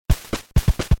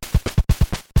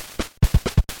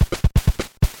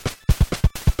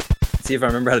See if I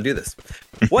remember how to do this.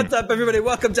 What's up, everybody?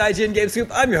 Welcome to IGN Game Scoop.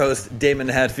 I'm your host, Damon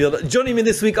Hatfield. Joining me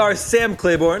this week are Sam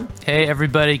Claiborne. Hey,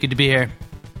 everybody. Good to be here.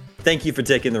 Thank you for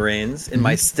taking the reins in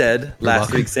my stead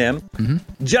last week, Sam.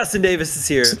 Justin Davis is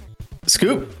here.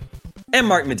 Scoop. And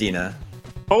Mark Medina.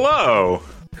 Hello.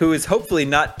 Who is hopefully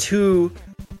not too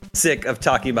sick of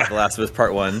talking about The Last of Us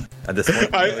Part 1 at this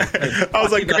point. I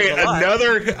was like, great,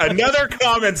 another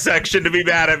comment section to be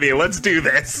mad at me. Let's do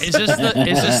this. Is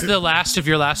this the last of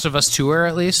your Last of Us tour,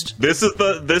 at least? This is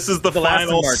the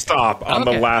final stop on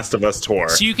The Last of Us tour.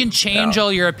 So you can change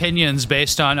all your opinions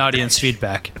based on audience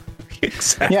feedback.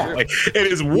 Exactly. Yeah.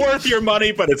 It is worth your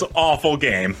money, but it's an awful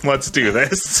game. Let's do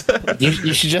this.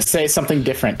 You should just say something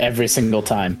different every single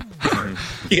time.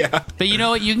 Yeah. But you know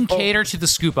what? You can cater to the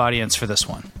Scoop audience for this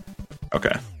one.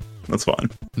 Okay. That's fun.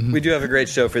 We do have a great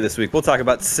show for this week. We'll talk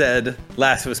about said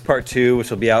Last of Us Part 2, which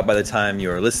will be out by the time you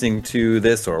are listening to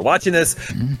this or watching this.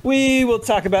 We will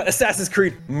talk about Assassin's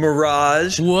Creed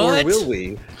Mirage. What? Or will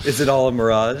we? Is it all a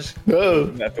mirage? Oh.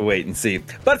 We'll have to wait and see.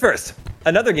 But first,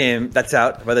 another game that's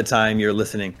out by the time you're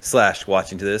listening /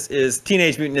 watching to this is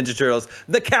Teenage Mutant Ninja Turtles,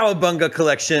 the Cowabunga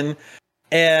Collection.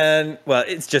 And, well,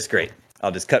 it's just great.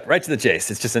 I'll just cut right to the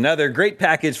chase. It's just another great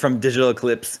package from Digital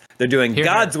Eclipse. They're doing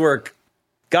God's work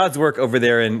over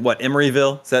there in, what,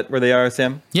 Emeryville? Is that where they are,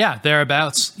 Sam? Yeah,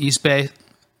 thereabouts. East Bay,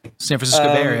 San Francisco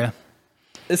Bay Area.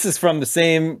 This is from the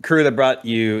same crew that brought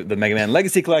you the Mega Man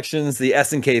Legacy Collections, the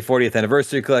SNK 40th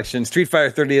Anniversary Collection, Street Fighter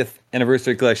 30th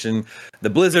Anniversary Collection, the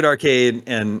Blizzard Arcade,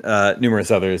 and numerous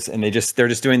others. And they're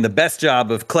just doing the best job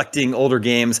of collecting older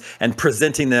games and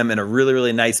presenting them in a really,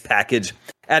 really nice package,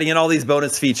 adding in all these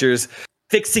bonus features,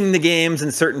 fixing the games in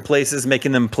certain places,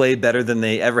 making them play better than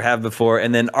they ever have before,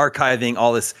 and then archiving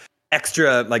all this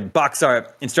extra, like, box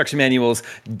art, instruction manuals,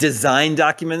 design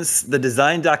documents. The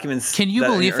design documents Can you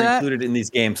believe that included in these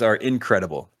games are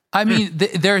incredible. I mean,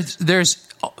 there's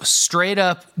straight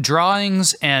up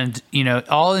drawings and,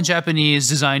 all in Japanese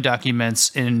design documents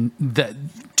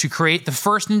to create the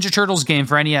first Ninja Turtles game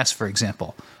for NES, for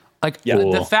example. Like,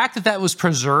 the fact that was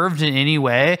preserved in any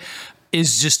way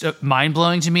is just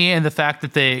mind-blowing to me, and the fact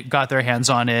that they got their hands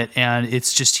on it and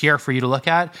it's just here for you to look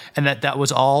at, and that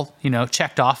was all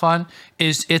checked off on,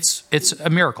 it's a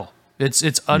miracle.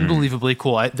 It's unbelievably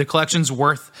cool. The collection's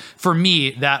worth, for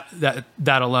me, that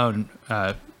alone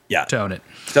to own it.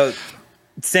 So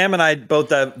Sam and I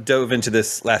both dove into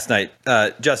this last night.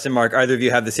 Justin, Mark, either of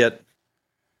you have this yet?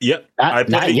 Yep.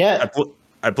 Not yet.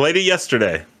 I played it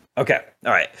yesterday. Okay.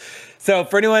 All right. So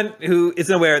for anyone who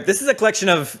isn't aware, this is a collection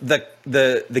of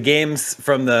the games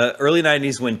from the early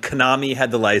 90s when Konami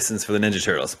had the license for the Ninja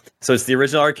Turtles. So it's the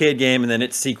original arcade game and then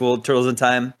its sequel, Turtles in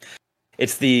Time.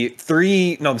 It's the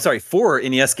 4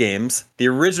 NES games. The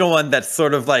original one that's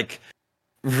sort of like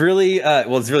really,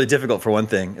 it's really difficult for one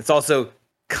thing. It's also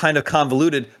kind of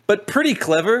convoluted, but pretty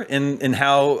clever in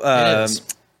how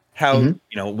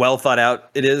well thought out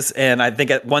it is. And I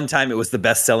think at one time it was the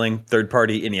best-selling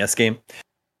third-party NES game.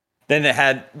 Then it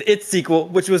had its sequel,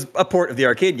 which was a port of the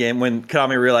arcade game when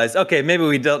Konami realized, okay, maybe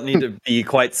we don't need to be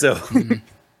quite so.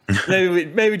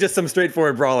 maybe just some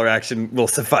straightforward brawler action will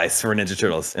suffice for Ninja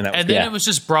Turtles. And then it was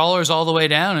just brawlers all the way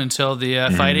down until the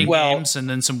fighting games and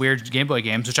then some weird Game Boy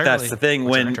games, which that's the thing.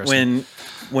 When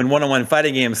one-on-one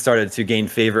fighting games started to gain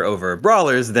favor over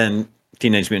brawlers, then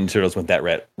Teenage Mutant Ninja Turtles went that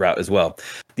route as well.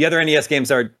 The other NES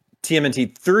games are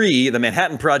TMNT 3, the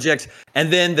Manhattan Project,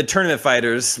 and then the Tournament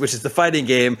Fighters, which is the fighting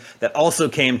game that also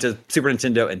came to Super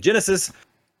Nintendo and Genesis.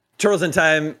 Turtles in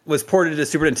Time was ported to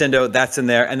Super Nintendo. That's in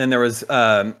there. And then there was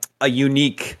a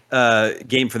unique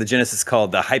game for the Genesis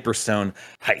called the Hyperstone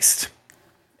Heist.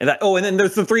 And then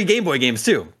there's the 3 Game Boy games,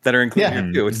 too, that are included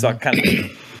here, too, which is all kind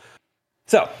of...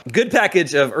 So, good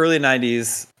package of early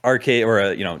 90s arcade or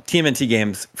TMNT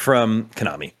games from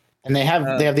Konami. And they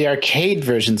have the arcade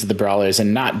versions of the brawlers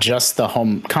and not just the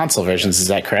home console versions. Is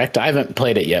that correct? I haven't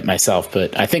played it yet myself,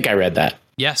 but I think I read that.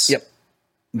 Yes. Yep.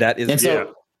 That is. And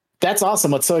so that's awesome.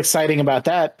 What's so exciting about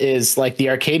that is like the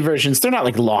arcade versions, they're not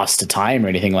like lost to time or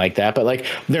anything like that, but like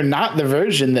they're not the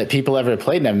version that people ever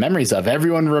played and have memories of.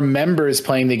 Everyone remembers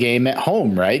playing the game at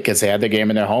home, right? Because they had the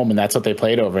game in their home and that's what they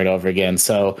played over and over again.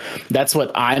 So that's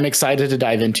what I'm excited to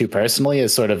dive into personally,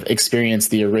 is sort of experience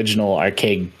the original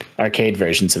arcade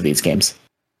versions of these games.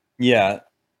 Yeah.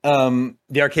 The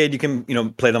arcade, you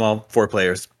can, play them all 4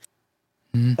 players.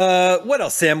 What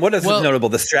else, Sam? What is notable?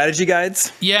 The strategy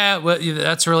guides? Yeah, well,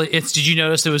 that's really. Did you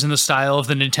notice it was in the style of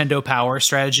the Nintendo Power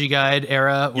strategy guide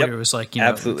era, where it was like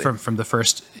absolutely. from the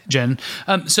first gen.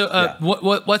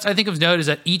 What I think of note is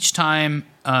that each time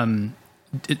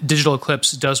Digital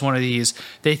Eclipse does one of these,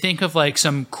 they think of like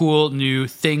some cool new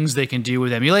things they can do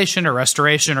with emulation or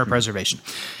restoration or preservation.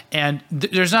 And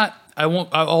there's not,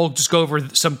 I'll just go over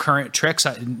some current tricks.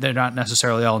 They're not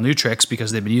necessarily all new tricks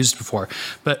because they've been used before.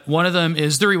 But one of them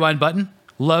is the rewind button.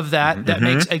 Love that. Mm-hmm. That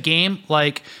makes a game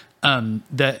like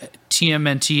the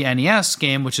TMNT NES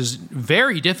game, which is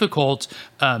very difficult.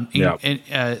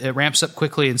 It ramps up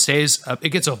quickly and stays up. It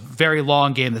gets a very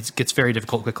long game that gets very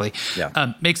difficult quickly.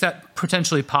 Makes that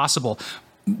potentially possible.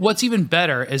 What's even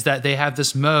better is that they have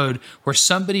this mode where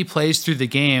somebody plays through the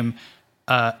game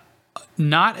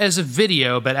not as a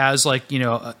video, but as like,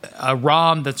 a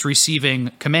ROM that's receiving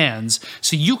commands.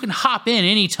 So you can hop in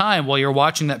anytime while you're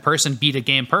watching that person beat a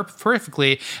game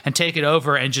perfectly and take it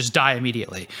over and just die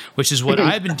immediately, which is what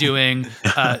I've been doing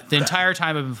the entire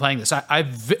time I've been playing this. I've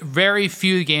very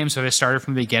few games that I started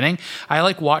from the beginning. I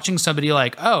like watching somebody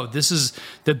like, oh, this is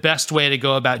the best way to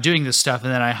go about doing this stuff.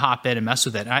 And then I hop in and mess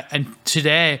with it. And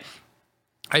today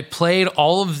I played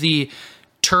all of the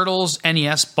Turtles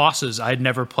NES bosses I'd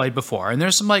never played before. And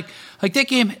there's some like that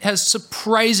game has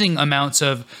surprising amounts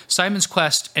of Simon's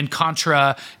Quest and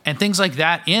Contra and things like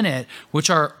that in it,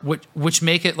 which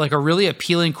make it like a really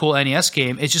appealing, cool NES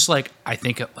game. It's just like, I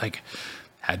think it like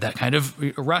had that kind of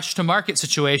rush to market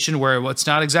situation where it's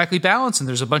not exactly balanced and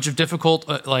there's a bunch of difficult,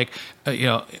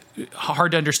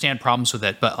 hard to understand problems with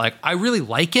it. But like, I really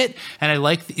like it. And I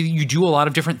like you do a lot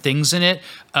of different things in it.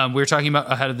 We were talking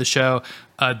about ahead of the show.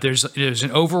 There's an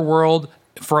overworld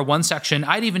for one section.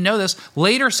 I didn't even know this.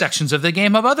 Later sections of the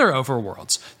game have other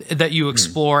overworlds that you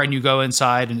explore and you go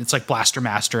inside, and it's like Blaster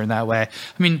Master in that way.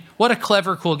 I mean, what a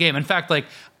clever, cool game. In fact, like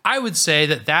I would say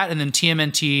that and then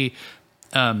TMNT,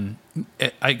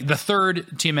 the third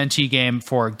TMNT game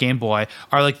for Game Boy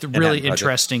are like the really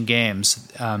interesting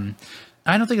games. I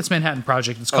don't think it's Manhattan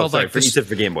Project. It's called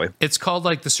for Game Boy. It's called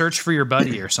like The Search for Your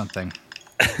Buddy or something.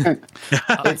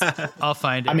 I'll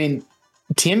find it. I mean,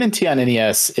 TMNT on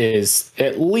NES is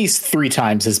at least 3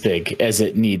 times as big as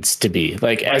it needs to be,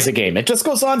 like as a game. It just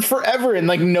goes on forever, and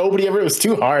like it was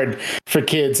too hard for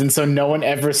kids, and so no one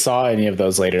ever saw any of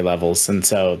those later levels. And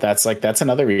so that's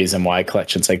another reason why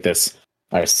collections like this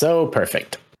are so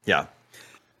perfect. Yeah.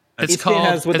 It's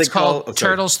called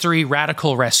Turtles 3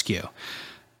 Radical Rescue.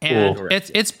 And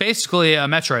it's basically a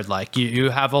Metroid-like.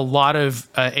 You have a lot of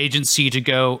agency to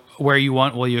go where you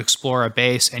want while you explore a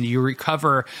base, and you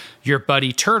recover your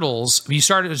buddy turtles. You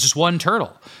started as just one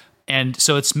turtle. And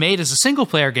so it's made as a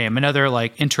single-player game. Another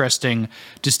like interesting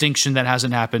distinction that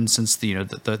hasn't happened since the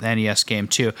NES game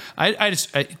too. I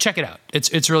just check it out.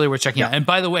 It's really worth checking out. And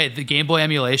by the way, the Game Boy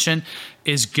emulation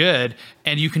is good,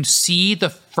 and you can see the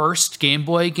first Game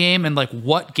Boy game and like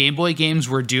what Game Boy games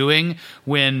were doing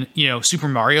when Super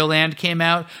Mario Land came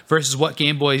out versus what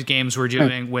Game Boy games were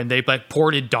doing when they like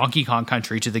ported Donkey Kong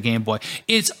Country to the Game Boy.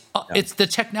 It's the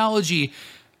technology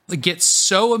gets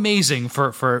so amazing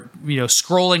for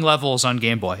scrolling levels on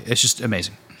Game Boy. It's just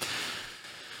amazing.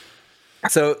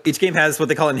 So each game has what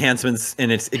they call enhancements,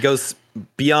 and it goes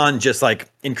beyond just like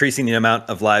increasing the amount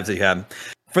of lives that you have.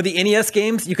 For the NES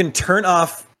games, you can turn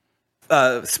off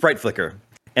sprite flicker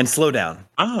and slow down.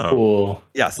 Oh, cool.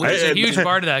 Yes, which is a huge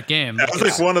part of that game. That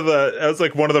was one of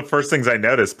the first things I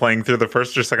noticed playing through the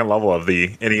first or second level of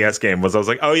the NES game. Was I was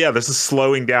like, oh yeah, this is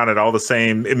slowing down at all the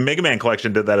same. Mega Man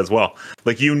Collection did that as well.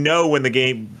 Like when the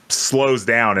game slows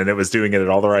down, and it was doing it at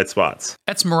all the right spots.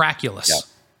 That's miraculous.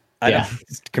 Yeah.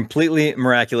 It's completely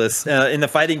miraculous. In the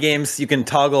fighting games, you can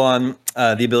toggle on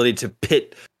the ability to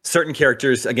pit certain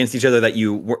characters against each other that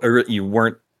you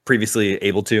weren't previously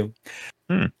able to.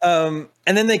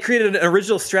 And then they created an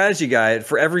original strategy guide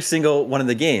for every single one of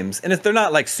the games. And if they're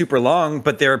not like super long,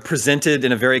 but they're presented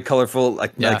in a very colorful,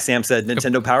 like Sam said,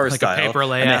 Nintendo Power like style. A paper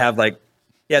layout. And they have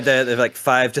they have like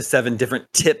 5 to 7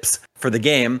 different tips for the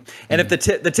game. And if the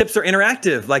tips are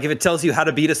interactive, like if it tells you how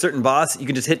to beat a certain boss, you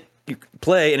can just hit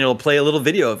play and it'll play a little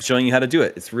video of showing you how to do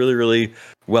it. It's really, really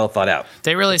well thought out.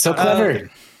 They really so clever.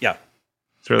 Yeah.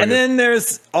 Really and then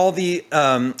there's all the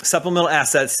supplemental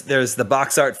assets. There's the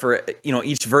box art for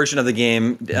each version of the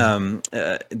game,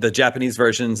 the Japanese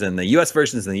versions and the U.S.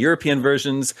 versions and the European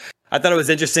versions. I thought it was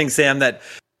interesting, Sam, that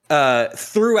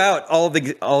throughout all of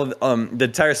the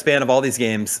entire span of all these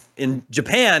games in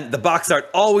Japan, the box art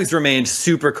always remained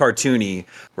super cartoony,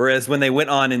 whereas when they went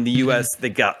on in the US, they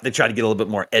tried to get a little bit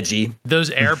more edgy. Those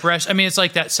airbrush, I mean, it's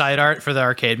like that side art for the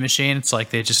arcade machine. It's like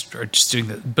they just are just doing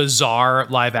the bizarre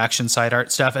live action side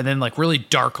art stuff, and then like really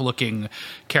dark looking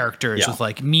characters with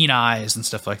like mean eyes and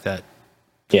stuff like that.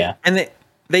 Yeah, and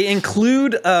they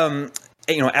include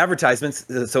advertisements.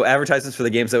 So advertisements for the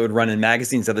games that would run in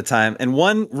magazines at the time. And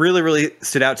one really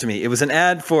stood out to me. It was an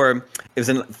ad for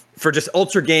just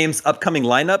Ultra Games' upcoming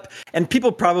lineup. And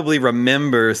people probably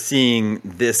remember seeing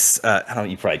this.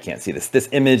 You probably can't see this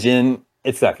image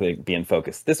it's not going to be in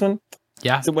focus. This one.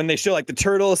 Yeah. So when they show like the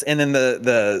turtles and then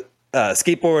the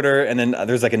skateboarder, and then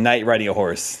there's like a knight riding a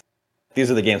horse. These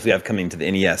are the games we have coming to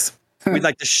the NES. We'd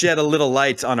like to shed a little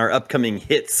light on our upcoming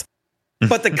hits.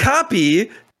 But the copy,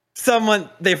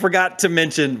 they forgot to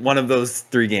mention one of those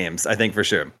 3 games, I think for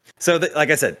sure. So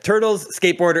like I said, turtles,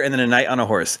 skateboarder, and then a knight on a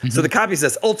horse. Mm-hmm. So the copy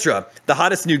says, Ultra, the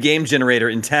hottest new game generator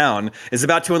in town, is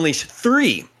about to unleash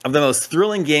 3 of the most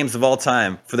thrilling games of all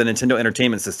time for the Nintendo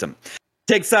Entertainment System.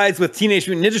 Take sides with Teenage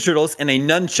Mutant Ninja Turtles in a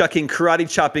nunchucking,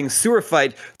 karate-chopping sewer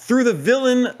fight through the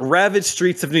villain-ravaged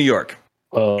streets of New York.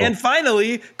 Oh. And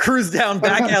finally, cruise down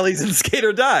back alleys and skate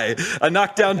or die. A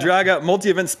knockdown, drag-out,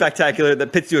 multi-event spectacular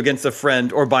that pits you against a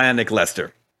friend or Bionic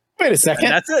Lester. Wait a second.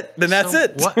 And that's it. Then that's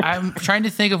it. I'm trying to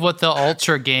think of what the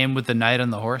Ultra game with the knight on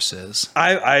the horse is.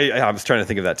 I was trying to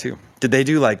think of that too. Did they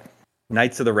do like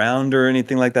Knights of the Round or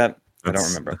anything like that? I don't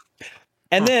remember.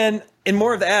 And then in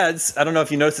more of the ads, I don't know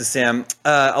if you noticed this, Sam,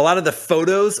 a lot of the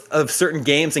photos of certain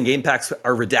games and game packs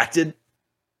are redacted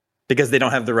because they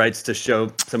don't have the rights to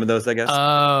show some of those, I guess.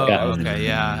 Oh, okay,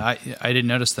 yeah. I didn't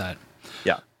notice that.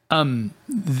 Yeah.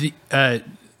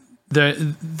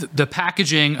 The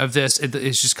packaging of this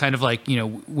is just kind of like,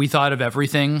 we thought of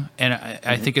everything, and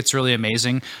I think it's really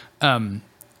amazing.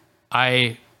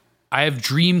 I have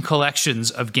dream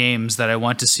collections of games that I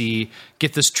want to see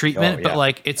get this treatment, but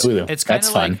like it's kind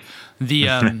of like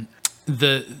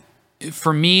the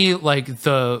for me, like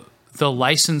the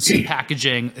licensed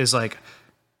packaging is like,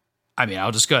 I mean,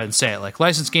 I'll just go ahead and say it, like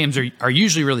licensed games are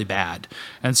usually really bad.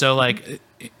 And so like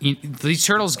these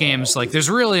Turtles games, like there's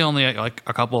really only like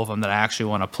a couple of them that I actually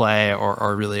want to play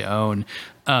or really own.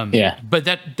 But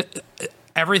that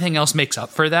everything else makes up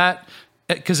for that,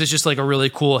 because it's just like a really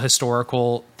cool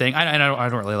historical thing. I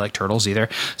don't really like Turtles either.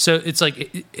 So it's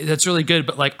like, that's really good.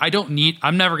 But like,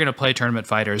 I'm never going to play Tournament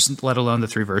Fighters, let alone the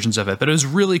 3 versions of it. But it was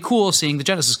really cool seeing the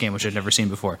Genesis game, which I'd never seen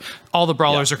before. All the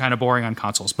brawlers are kind of boring on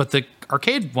consoles, but the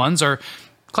arcade ones are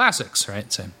classics, right?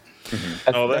 Same.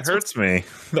 Mm-hmm. Oh, that hurts me.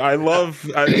 I love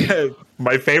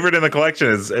my favorite in the collection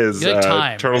is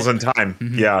Time, Turtles right? in Time.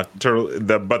 Mm-hmm. Yeah,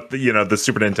 the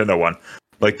Super Nintendo one.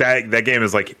 Like that game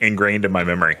is like ingrained in my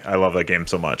memory. I love that game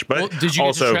so much. But did you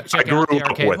also, I grew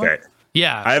up with it.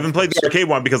 Yeah, I haven't played the arcade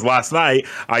one because last night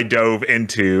I dove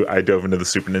into the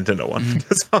Super Nintendo one.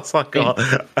 So I was like,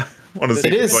 I want to see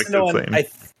it like the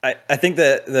same. I think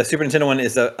the Super Nintendo one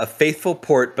is a faithful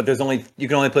port, but you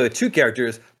can only play with 2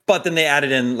 characters. But then they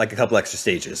added in like a couple extra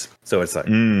stages, so it's like.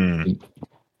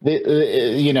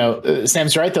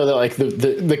 Sam's right though that like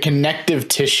the connective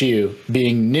tissue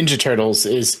being Ninja Turtles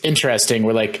is interesting.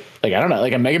 We're like I don't know,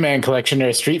 like a Mega Man collection or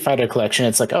a Street Fighter collection.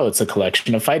 It's like, oh, it's a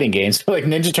collection of fighting games. But like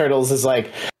Ninja Turtles is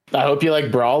like, I hope you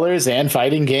like brawlers and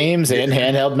fighting games and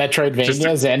handheld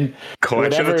Metroidvanias and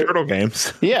collection whatever. of turtle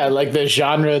games. Yeah, like the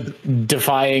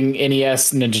genre-defying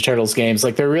NES Ninja Turtles games.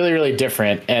 Like they're really, really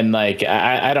different. And like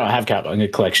I don't have a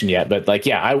collection yet, but like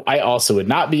I also would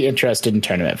not be interested in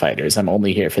Tournament Fighters. I'm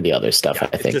only here for the other stuff.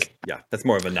 I think. That's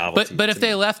more of a novelty. But if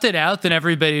they left it out, then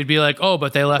everybody would be like, oh,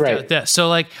 but they left out this. So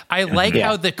like I like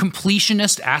how the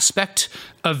completionist aspect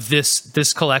of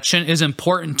this collection is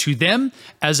important to them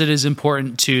as it is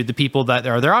important to the people that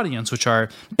are their audience, which are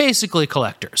basically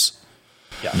collectors.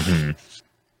 Yeah. Mm-hmm.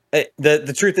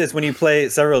 The truth is, when you play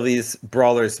several of these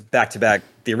brawlers back to back,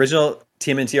 the original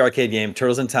TMNT arcade game,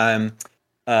 Turtles in Time,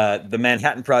 the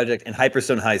Manhattan Project, and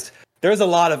Hyperstone Heist, there's a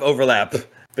lot of overlap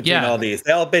between all these.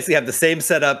 They all basically have the same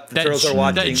setup. The Turtles are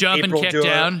watching jump and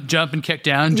kick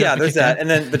down. Yeah, there's that. And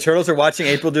then the Turtles are watching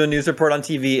April do a news report on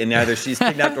TV, and either she's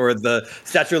kidnapped or the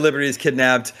Statue of Liberty is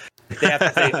kidnapped.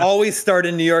 They always start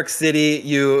in New York City.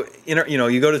 You go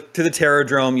to the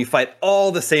Terrordrome. You fight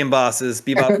all the same bosses: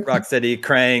 Bebop, Rocksteady,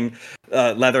 Krang,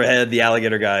 Leatherhead, the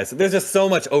alligator guys. So there's just so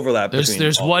much overlap.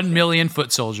 There's 1 million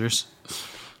foot soldiers.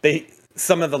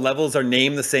 Some of the levels are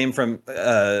named the same from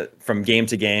game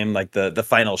to game. Like the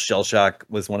final Shell Shock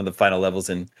was one of the final levels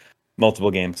in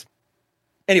multiple games.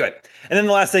 Anyway, and then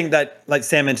the last thing that, like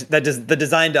Sam mentioned, the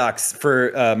design docs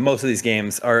for most of these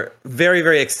games are very,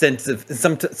 very extensive.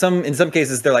 In some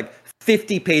cases, they're like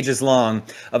 50 pages long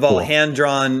of all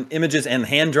hand-drawn images and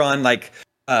hand-drawn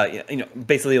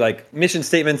basically like mission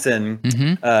statements and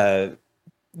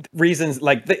reasons,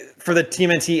 like for the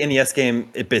TMNT NES game,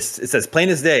 it says plain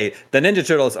as day, the Ninja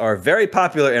Turtles are very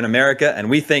popular in America, and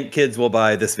we think kids will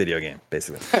buy this video game,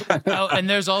 basically. Oh, and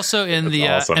there's also in the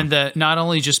awesome. and the not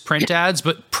only just print ads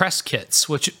but press kits,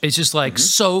 which is just like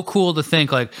so cool to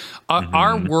think like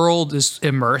our world is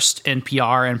immersed in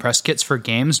PR and press kits for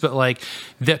games, but like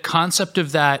the concept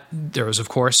of that, there was of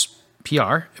course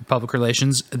PR, public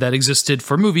relations, that existed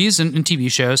for movies and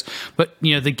TV shows, but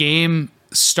the game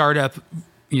startup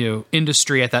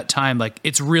industry at that time, like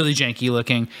it's really janky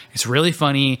looking, it's really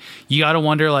funny. You got to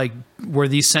wonder, like, were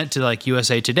these sent to like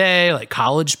USA Today, like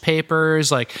college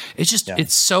papers? Like it's just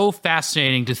it's so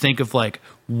fascinating to think of like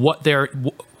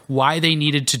why they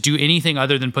needed to do anything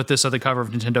other than put this on the cover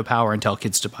of Nintendo Power and tell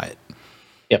kids to buy it.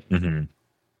 Yep.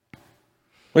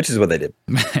 Which is what they did.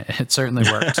 It certainly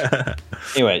worked.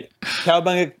 Anyway,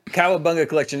 Cowabunga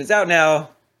Collection is out now.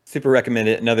 Super recommend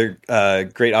it. Another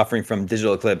great offering from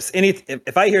Digital Eclipse.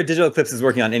 If I hear Digital Eclipse is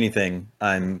working on anything,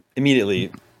 I'm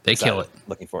immediately They kill it.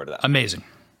 Looking forward to that. Amazing.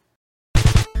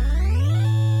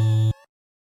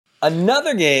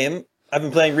 Another game I've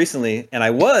been playing recently, and I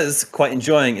was quite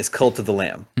enjoying, is Cult of the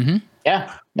Lamb. Mm-hmm.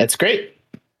 Yeah, that's great.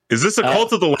 Is this a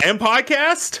Cult of the Lamb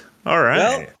podcast? All right.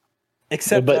 Well,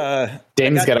 except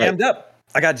Damon's got jammed up.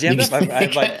 I got jammed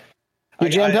up. You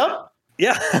jammed up?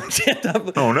 Yeah, I'm jammed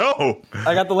up. Oh no!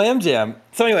 I got the lamb jam.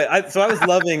 So anyway, I was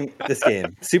loving this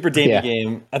game. Super dainty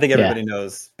game. I think everybody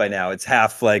knows by now. It's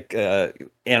half like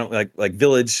like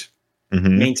village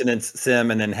maintenance sim,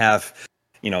 and then half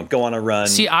go on a run.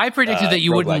 See, I predicted that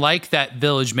you wouldn't like that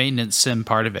village maintenance sim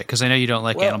part of it because I know you don't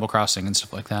like Animal Crossing and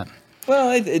stuff like that. Well,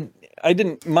 I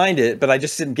didn't mind it, but I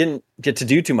just didn't get to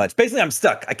do too much. Basically, I'm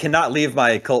stuck. I cannot leave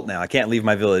my cult now. I can't leave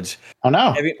my village. Oh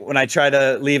no! When I try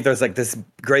to leave, there's like this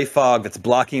gray fog that's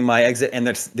blocking my exit, and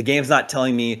the game's not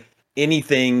telling me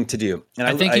anything to do. And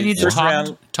I think you need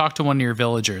to talk to one of your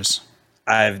villagers.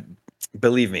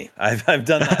 Believe me, I've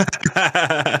done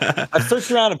that. I've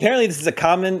searched around. Apparently, this is a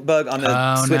common bug on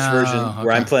the Switch version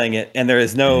where I'm playing it, and there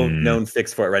is no known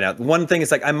fix for it right now. One thing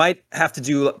is like I might have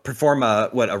to perform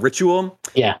a ritual.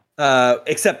 Yeah.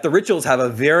 Except the rituals have a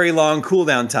very long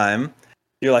cooldown time.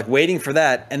 You're like waiting for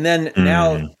that, and then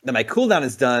now that my cooldown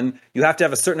is done, you have to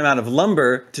have a certain amount of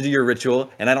lumber to do your ritual,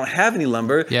 and I don't have any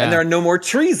lumber, and there are no more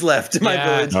trees left in my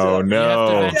village. Oh no! You have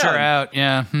to venture out.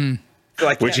 Yeah.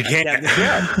 So Which you can't.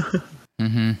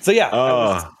 So I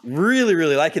was really,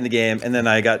 really liking the game, and then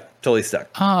I got totally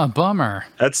stuck. Bummer.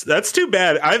 That's too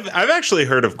bad. I've actually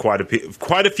heard of quite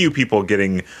a few people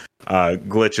getting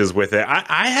glitches with it.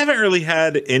 I haven't really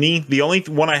had any. The only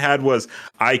one I had was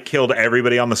I killed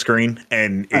everybody on the screen,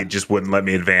 and it just wouldn't let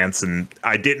me advance, and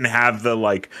I didn't have the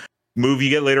like move you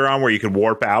get later on where you could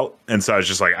warp out, and so I was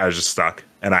just stuck,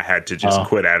 and I had to just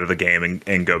quit out of the game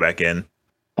and go back in.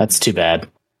 That's too bad.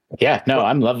 Yeah, no,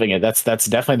 I'm loving it. That's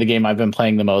definitely the game I've been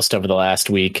playing the most over the last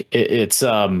week.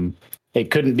 It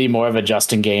couldn't be more of a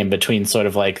Justin game between sort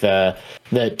of like the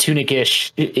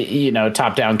Tunic-ish,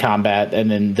 top down combat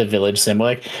and then the village sim.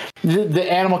 Like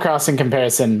the Animal Crossing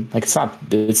comparison, like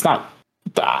it's not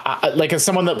like as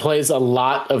someone that plays a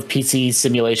lot of PC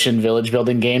simulation village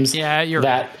building games,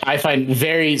 that I find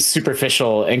very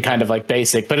superficial and kind of like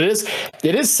basic, but it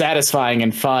is satisfying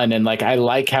and fun, and like I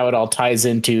like how it all ties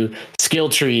into skill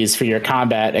trees for your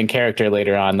combat and character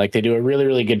later on. Like they do a really,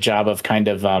 really good job of kind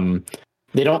of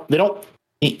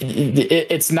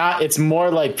it's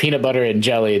more like peanut butter and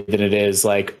jelly than it is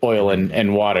like oil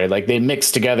and water. Like they mix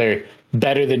together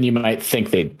better than you might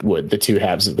think they would, the two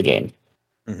halves of the game.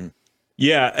 Mm-hmm.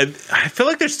 Yeah, I feel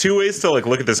like there's two ways to like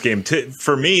look at this game.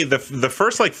 For me, the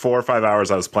first like 4 or 5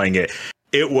 hours I was playing it,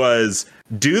 it was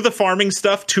do the farming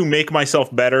stuff to make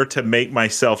myself better, to make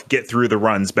myself get through the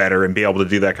runs better and be able to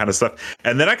do that kind of stuff.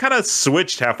 And then I kind of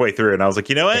switched halfway through and I was like,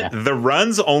 you know what? Yeah. The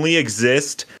runs only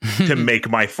exist to make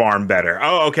my farm better.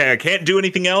 Oh, okay. I can't do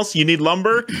anything else. You need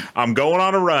lumber. I'm going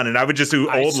on a run. And I would just do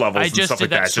old levels and stuff like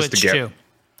that just to get. Too.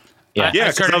 Yeah,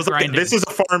 because I was like, this is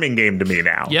a farming game to me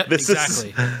now. Yep,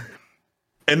 exactly.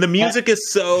 And the music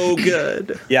is so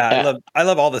good. Yeah, I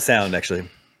love all the sound, actually.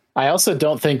 I also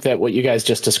don't think that what you guys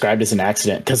just described is an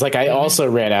accident, because like I also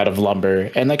ran out of lumber,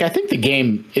 and like I think the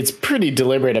game, it's pretty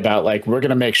deliberate about like we're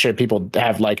gonna make sure people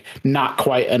have like not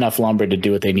quite enough lumber to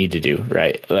do what they need to do,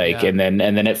 right? Like and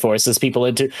then it forces people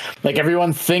into like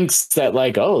everyone thinks that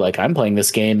like, oh, like I'm playing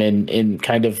this game in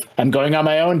kind of I'm going on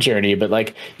my own journey, but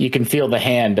like you can feel the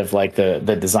hand of like the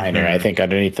designer, I think,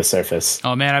 underneath the surface.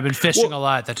 Oh man, I've been fishing a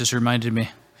lot. That just reminded me.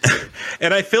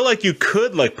 And I feel like you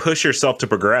could like push yourself to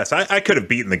progress. I could have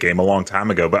beaten the game a long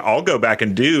time ago, but I'll go back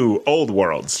and do old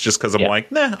worlds just because I'm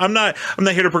like, nah, I'm not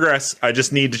here to progress. I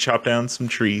just need to chop down some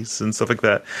trees and stuff like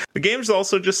that. The game's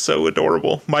also just so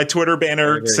adorable. My Twitter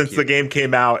banner since the game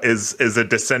came out is a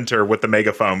dissenter with the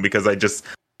megaphone because I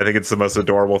think it's the most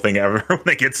adorable thing ever when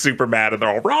they get super mad and they're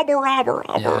all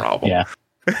robble. Yeah.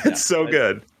 It's so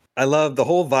good. I love the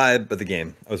whole vibe of the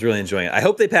game. I was really enjoying it. I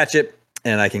hope they patch it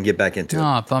and I can get back into it.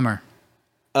 Oh, bummer.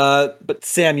 But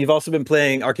Sam, you've also been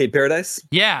playing Arcade Paradise?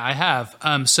 Yeah, I have.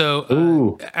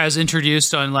 As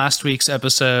introduced on last week's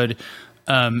episode,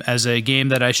 as a game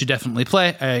that I should definitely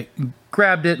play, I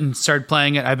grabbed it and started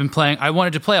playing it. I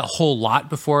wanted to play a whole lot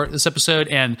before this episode.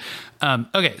 And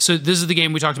okay, so this is the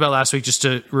game we talked about last week, just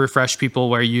to refresh people,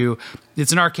 where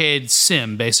it's an arcade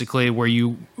sim, basically, where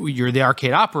you're the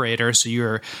arcade operator. So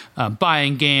you're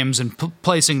buying games and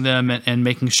placing them and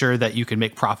making sure that you can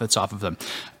make profits off of them.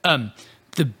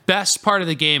 The best part of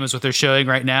the game is what they're showing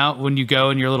right now when you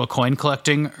go in your little coin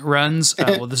collecting runs.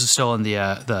 Well, this is still in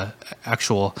the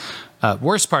actual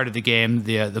worst part of the game,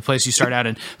 the place you start out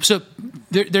in. So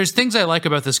there's things I like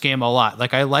about this game a lot.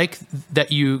 Like, I like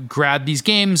that you grab these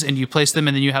games and you place them,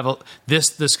 and then you have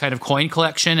this kind of coin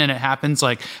collection, and it happens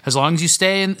like as long as you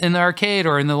stay in the arcade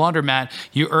or in the laundromat,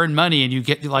 you earn money, and you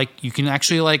get you can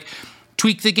actually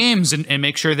tweak the games and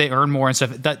make sure they earn more and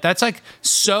stuff. That's like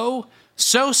so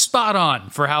spot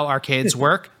on for how arcades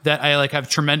work that I have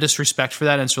tremendous respect for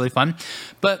that, and it's really fun.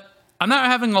 But I'm not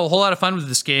having a whole lot of fun with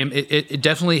this game. It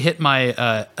definitely hit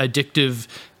my addictive.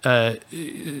 I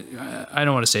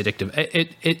don't want to say addictive.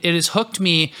 It has hooked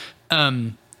me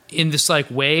in this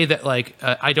way that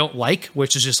I don't like,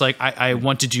 which is just I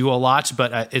want to do a lot,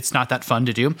 but it's not that fun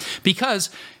to do because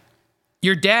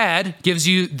your dad gives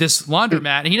you this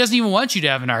laundromat and he doesn't even want you to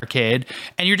have an arcade,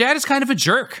 and your dad is kind of a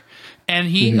jerk. And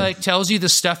he tells you the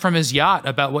stuff from his yacht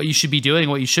about what you should be doing,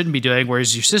 what you shouldn't be doing,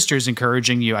 whereas your sister is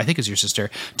encouraging you, I think it's your sister,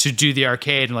 to do the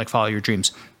arcade and follow your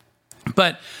dreams.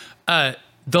 But the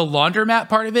laundromat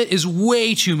part of it is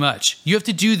way too much. You have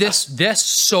to do this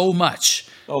so much.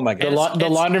 Oh my god! The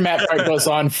laundromat part goes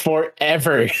on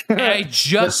forever. And I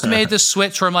just made the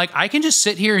switch where I'm I can just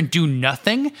sit here and do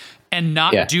nothing and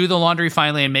not do the laundry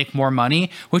finally and make more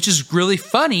money, which is really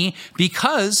funny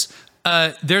because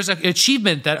there's an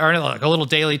achievement that are a little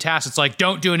daily task. It's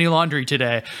don't do any laundry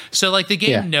today. So the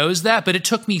game knows that, but it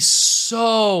took me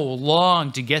so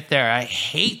long to get there. I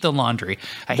hate the laundry.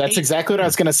 That's exactly what I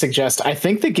was going to suggest. I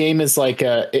think the game is I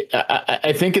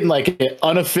think in an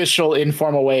unofficial,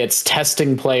 informal way, it's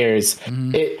testing players.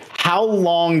 How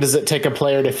long does it take a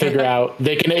player to figure out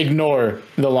they can ignore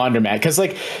the laundromat? Because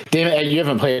Damon, you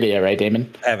haven't played it yet, right,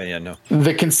 Damon? I haven't yet, no.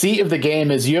 The conceit of the game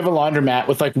is you have a laundromat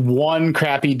with one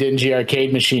crappy, dingy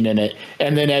arcade machine in it,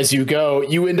 and then as you go,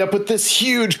 you end up with this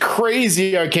huge,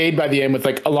 crazy arcade by the end with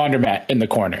a laundromat in the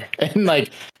corner. And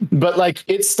but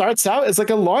it starts out as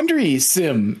a laundry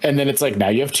sim, and then it's now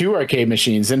you have 2 arcade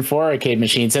machines and 4 arcade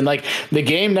machines, and the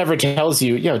game never tells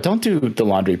you, don't do the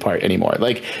laundry part anymore.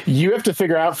 You have to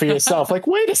figure out for yourself,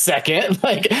 wait a second,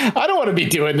 I don't want to be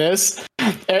doing this.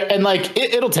 And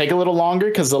it'll take a little longer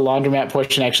because the laundromat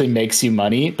portion actually makes you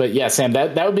money. But yeah, Sam,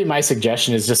 that would be my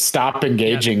suggestion, is just stop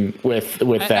engaging with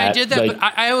that. I did that, but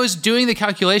I was doing the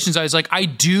calculations. I was I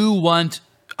do want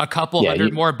a couple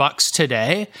 $100 more bucks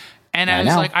today. And I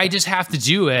was I just have to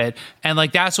do it. And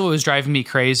that's what was driving me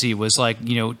crazy was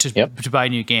to buy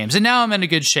new games. And now I'm in a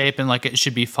good shape and it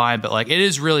should be fine. But it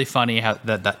is really funny how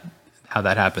that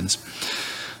happens.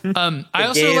 I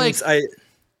also games,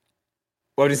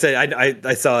 what would you say?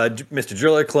 I saw a Mr.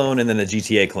 Driller clone and then a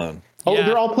GTA clone. Oh,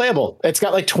 they're all playable. It's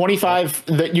got 25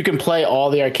 that you can play all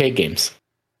the arcade games.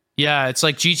 Yeah, it's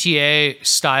GTA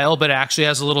style, but it actually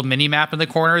has a little mini map in the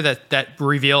corner that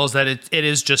reveals that it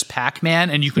is just Pac-Man,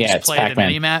 and you can just play it in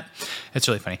mini map. It's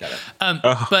really funny.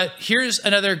 But here's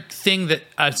another thing that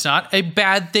it's not a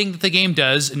bad thing that the game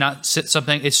does. It's just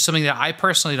something that I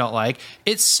personally don't like.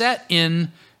 It's set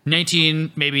in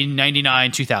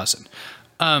 99, 2000.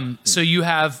 So you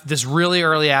have this really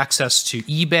early access to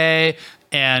eBay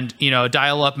and, a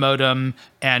dial-up modem,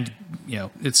 and,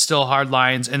 it's still hard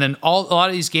lines. And then a lot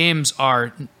of these games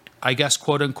are, I guess,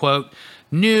 quote unquote,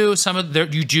 new. Some of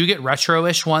you do get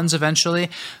retro-ish ones eventually.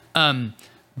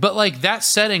 But that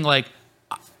setting,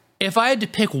 if I had to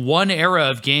pick one era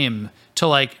of game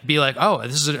to be oh,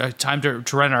 this is a time to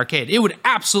run an arcade, it would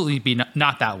absolutely be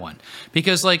not that one,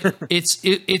 because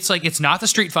it's not the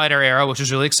Street Fighter era, which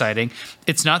is really exciting.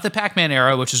 It's not the Pac-Man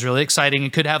era, which is really exciting.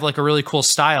 It could have a really cool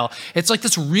style. It's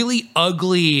this really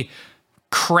ugly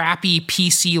crappy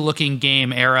PC looking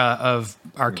game era of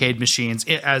arcade machines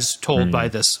as told by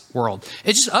this world.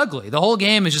 It's just ugly. The whole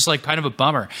game is just like kind of a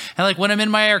bummer. And like when I'm in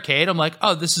my arcade, I'm like,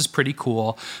 oh, this is pretty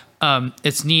cool.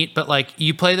 It's neat, but like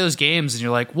you play those games and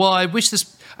you're like, well, I wish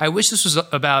this was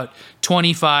about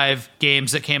 25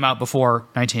 games that came out before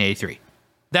 1983.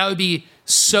 That would be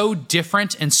so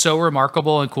different and so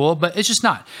remarkable and cool, but it's just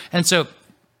not. And so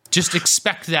just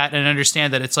expect that and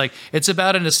understand that it's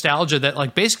about a nostalgia that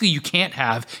like basically you can't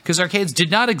have because arcades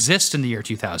did not exist in the year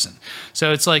 2000.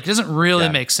 So it's like, it doesn't really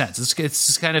make sense. It's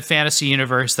this kind of fantasy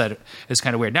universe that is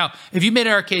kind of weird. Now, if you made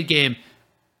an arcade game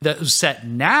that was set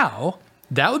now,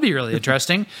 that would be really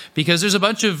interesting because there's a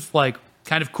bunch of like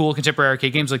kind of cool contemporary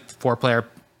arcade games like 4-player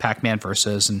Pac-Man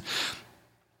Versus, and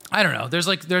I don't know.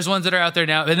 There's ones that are out there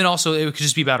now, and then also it could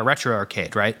just be about a retro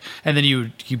arcade, right? And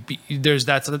then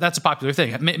that's a popular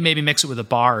thing. Maybe mix it with a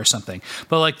bar or something.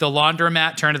 But like the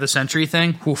laundromat turn of the century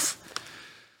thing, oof,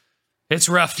 it's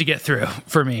rough to get through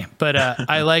for me. But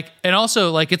I like, and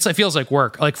also like it feels like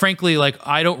work. Like frankly, like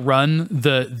I don't run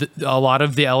a lot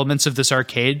of the elements of this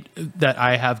arcade that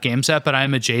I have games at, but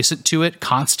I'm adjacent to it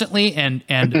constantly, and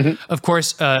of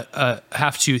course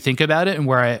have to think about it and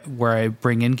where I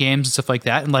bring in games and stuff like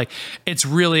that. And like it's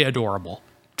really adorable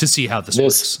to see how this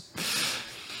works.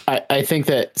 I think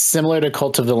that similar to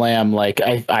Cult of the Lamb, like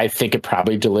I think it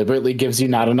probably deliberately gives you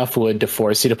not enough wood to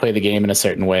force you to play the game in a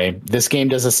certain way. This game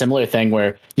does a similar thing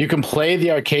where you can play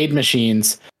the arcade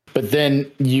machines, but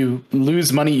then you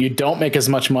lose money. You don't make as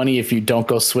much money if you don't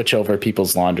go switch over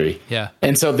people's laundry. Yeah.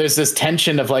 And so there's this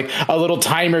tension of like a little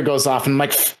timer goes off and I'm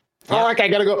like, fuck, I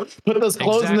gotta go put those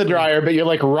clothes in the dryer, but you're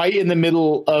like right in the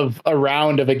middle of a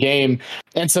round of a game.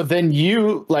 And so then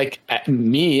you, like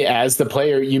me as the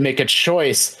player, you make a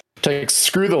choice to like,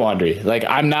 screw the laundry. Like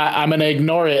I'm going to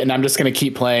ignore it and I'm just going to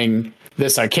keep playing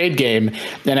this arcade game.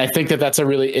 And I think that that's a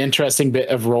really interesting bit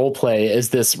of role play is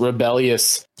this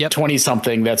rebellious 20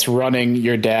 something that's running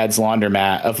your dad's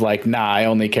laundromat of like, nah, I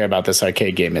only care about this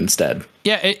arcade game instead.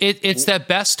 Yeah, it's that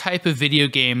best type of video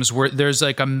games where there's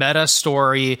like a meta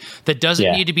story that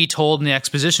doesn't need to be told in the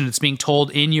exposition. It's being told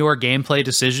in your gameplay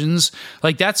decisions.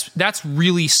 Like that's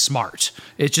really smart.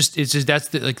 It's just that's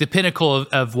the pinnacle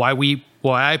of why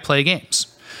I play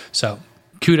games. So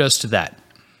kudos to that.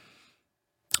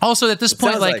 Also, at this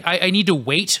point, like I need to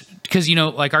wait because, you know,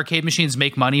 like arcade machines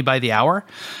make money by the hour.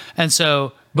 And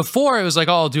so before it was like,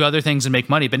 oh, I'll do other things and make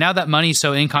money. But now that money's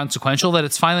so inconsequential that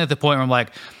it's finally at the point where I'm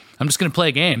like, I'm just going to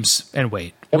play games and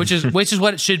wait, which is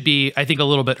what it should be, I think, a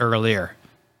little bit earlier.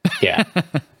 Yeah.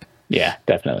 Yeah,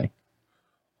 definitely.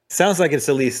 Sounds like it's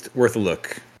at least worth a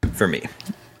look for me.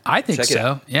 I think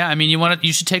so. Yeah. I mean,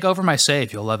 you should take over my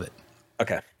save. You'll love it.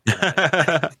 Okay.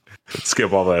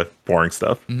 Skip all the boring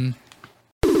stuff. Mm-hmm.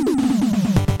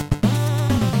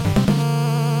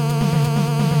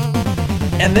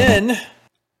 And then,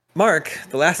 Mark,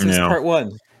 The Last of Us Part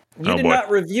 1. You did boy.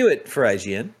 not review it for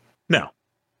IGN. No.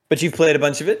 But you've played a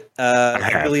bunch of it.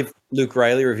 I believe Luke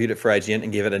Riley reviewed it for IGN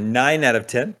and gave it a 9 out of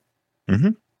 10. Mm-hmm.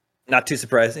 Not too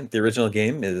surprising. The original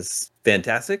game is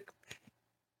fantastic.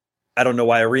 I don't know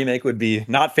why a remake would be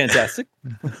not fantastic.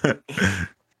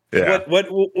 Yeah. What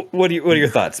are your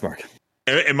thoughts, Mark?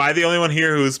 Am I the only one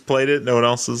here who's played it? No one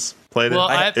else has played it? Well,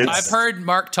 I've heard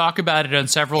Mark talk about it on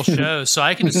several shows, so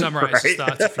I can just summarize his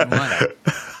thoughts if you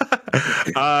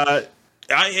want.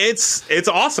 It's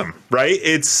awesome, right?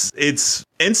 It's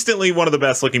instantly one of the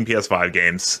best looking PS5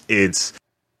 games. It's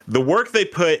the work they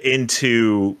put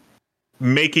into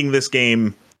making this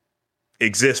game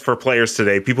exist for players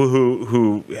today, people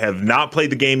who have not played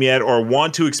the game yet or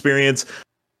want to experience,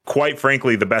 quite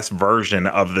frankly, the best version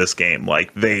of this game.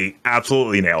 Like, they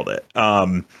absolutely nailed it.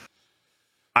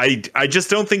 I just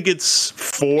don't think it's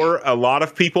for a lot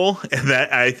of people, and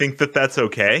that I think that's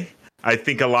okay. I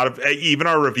think a lot of, even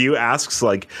our review asks,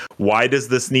 like, why does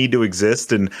this need to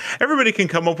exist? And everybody can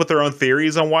come up with their own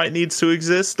theories on why it needs to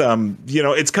exist.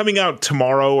 It's coming out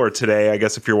tomorrow or today, I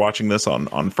guess, if you're watching this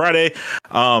on Friday.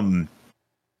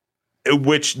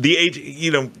 Which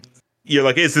you're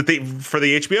like, is it for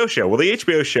the HBO show? Well, the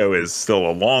HBO show is still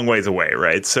a long ways away,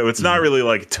 right? So it's not really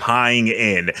like tying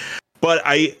in. But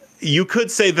you could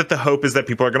say that the hope is that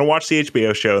people are going to watch the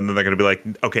HBO show and then they're going to be like,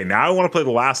 okay, now I want to play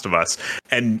The Last of Us.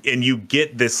 And you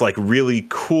get this like really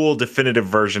cool definitive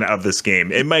version of this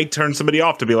game. It might turn somebody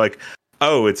off to be like,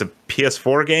 oh, it's a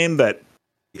PS4 game that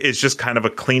is just kind of a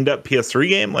cleaned up PS3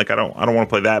 game. Like, I don't want to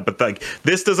play that. But like,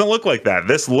 this doesn't look like that.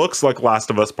 This looks like Last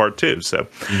of Us Part 2. So,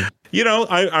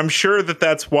 I'm sure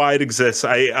that's why it exists.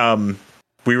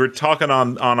 We were talking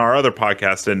on our other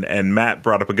podcast and Matt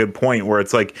brought up a good point where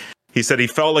it's like, he said he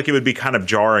felt like it would be kind of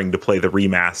jarring to play the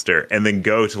remaster and then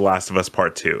go to Last of Us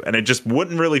Part 2. And it just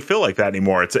wouldn't really feel like that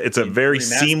anymore. It's a very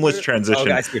seamless transition.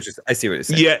 Okay, I see what you're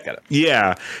saying.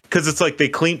 Yeah. Because it's like they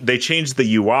changed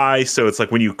the UI. So it's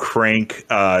like when you crank,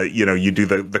 you do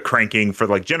the cranking for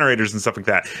like generators and stuff like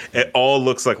that. It all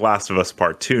looks like Last of Us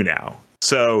Part 2 now.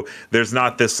 So there's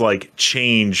not this like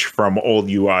change from old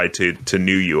UI to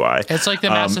new UI. It's like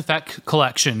the Mass Effect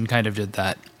collection kind of did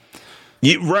that.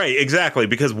 Yeah, right, exactly.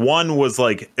 Because 1 was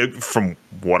like, from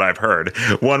what I've heard,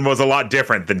 1 was a lot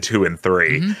different than 2 and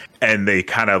 3, and they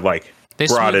kind of like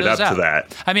brought it up to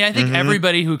that. I mean, I think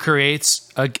everybody who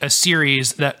creates a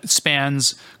series that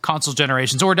spans console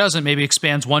generations, or doesn't, maybe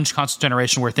expands one console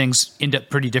generation where things end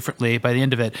up pretty differently by the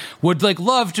end of it, would like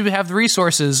love to have the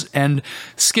resources and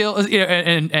skill,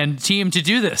 and team to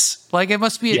do this. Like, it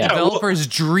must be a developer's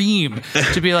dream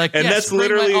to be like, and yes, that's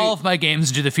literally all of my games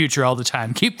into the future all the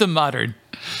time. Keep them modern.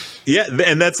 Yeah,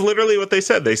 and that's literally what they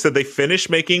said. They said they finished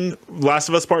making Last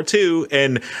of Us Part 2,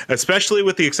 and especially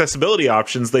with the accessibility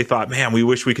options, they thought, man, we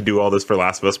wish we could do all this for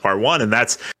Last of Us Part 1, and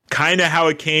that's kind of how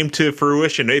it came to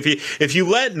fruition. If you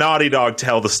let Naughty Dog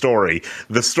tell the story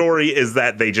is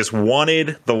that they just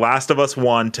wanted The Last of Us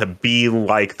 1 to be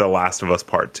like The Last of Us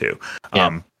Part 2.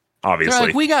 Yeah. Obviously.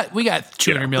 Like, we got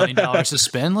 $200 million to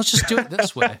spend. Let's just do it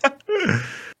this way.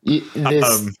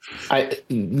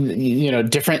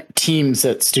 Different teams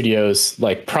at studios,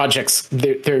 like projects,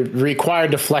 they're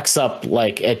required to flex up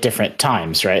like at different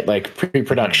times, right? Like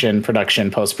pre-production,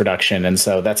 production, post-production. And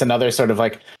so that's another sort of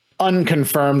like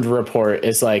unconfirmed report,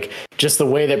 is like just the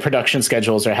way that production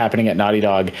schedules are happening at Naughty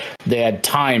Dog. They had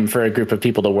time for a group of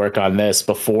people to work on this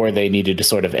before they needed to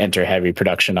sort of enter heavy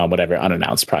production on whatever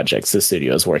unannounced projects the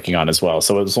studio is working on as well.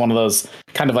 So it was one of those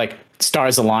kind of like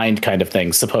stars aligned kind of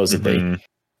things, supposedly.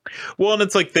 Well, and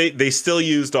it's like they still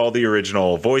used all the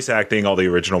original voice acting, all the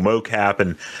original mocap.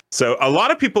 And so a lot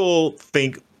of people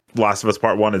think Last of Us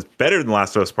Part 1 is better than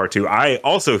Last of Us Part 2. I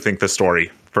also think the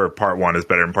story for Part 1 is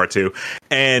better than Part 2.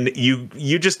 And you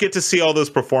just get to see all those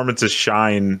performances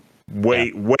shine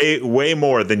way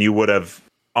more than you would have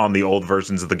on the old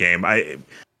versions of the game.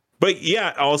 But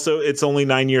yeah, also it's only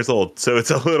 9 years old, so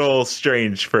it's a little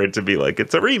strange for it to be like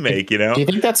it's a remake, Do you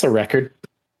think that's a record?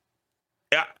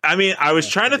 Yeah, I mean, I was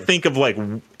trying to think of like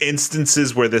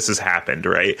instances where this has happened,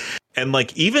 right? And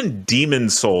like even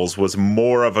Demon's Souls was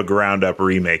more of a ground up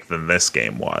remake than this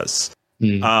game was.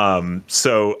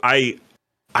 So I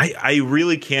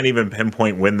really can't even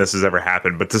pinpoint when this has ever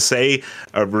happened. But to say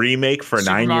a remake for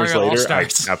Super 9 years Mario later,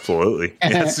 All-Stars. absolutely,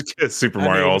 yes, Super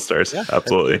Mario All Stars,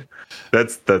 absolutely.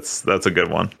 That's a good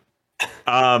one.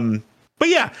 But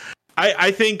yeah,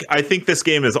 I think this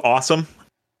game is awesome.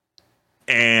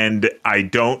 And I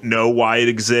don't know why it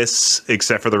exists,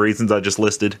 except for the reasons I just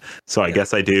listed. So I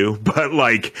guess I do. But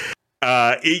like,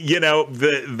 the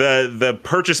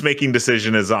purchase making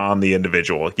decision is on the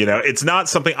individual. It's not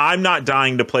something I'm not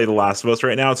dying to play The Last of Us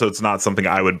right now, so it's not something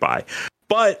I would buy.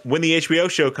 But when the HBO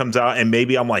show comes out and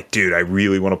maybe I'm like, dude, I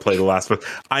really want to play The Last of Us,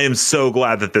 I am so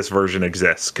glad that this version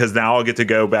exists, because now I'll get to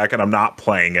go back and I'm not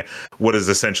playing what is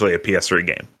essentially a PS3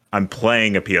 game. I'm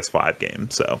playing a PS5 game.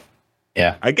 So.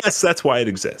 Yeah, I guess that's why it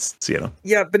exists,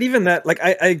 Yeah, but even that, like,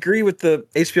 I agree with the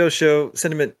HBO show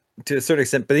sentiment to a certain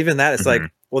extent, but even that, it's like,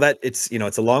 well, that it's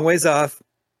it's a long ways off.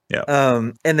 Yeah.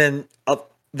 And then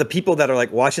the people that are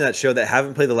like watching that show that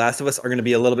haven't played The Last of Us are going to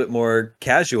be a little bit more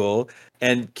casual,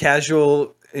 and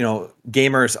casual,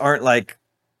 gamers aren't like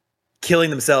killing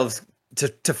themselves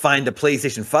to find a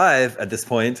PlayStation 5 at this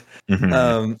point.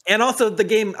 And also the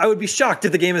game, I would be shocked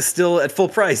if the game is still at full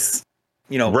price.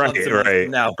 Right.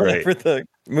 Now, whenever the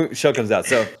show comes out.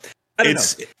 So I don't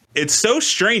know. It's so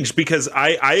strange because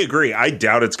I agree. I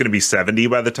doubt it's going to be 70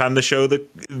 by the time the show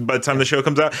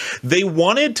comes out. They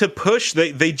wanted to push.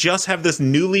 They just have this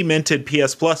newly minted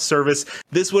PS Plus service.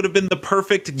 This would have been the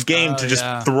perfect game to just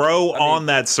throw on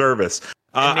that service.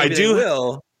 I do.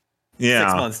 Will. Yeah.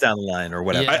 6 months down the line or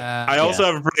whatever. Yeah. I also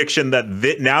have a prediction that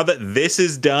now that this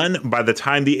is done, by the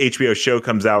time the HBO show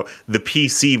comes out, the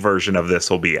PC version of this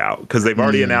will be out, because they've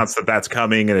already announced that that's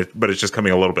coming, but it's just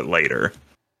coming a little bit later.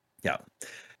 Yeah.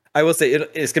 I will say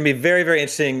it's going to be very, very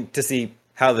interesting to see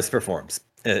how this performs.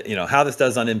 How this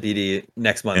does on NPD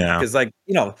next month. Because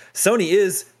Sony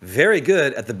is very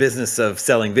good at the business of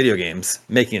selling video games,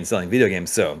 making and selling video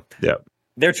games. So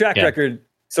their track record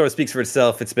sort of speaks for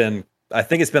itself. I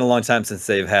think it's been a long time since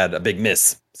they've had a big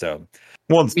miss. So,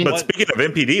 but speaking of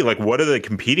NPD, like, what are they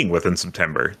competing with in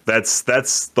September?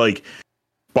 That's like,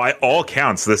 by all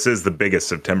counts, this is the biggest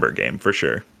September game for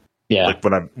sure. Yeah. Like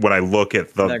when I look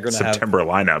at the September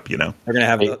lineup, they're going to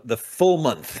have the full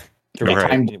month.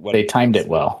 They timed it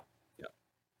well.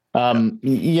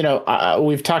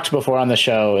 We've talked before on the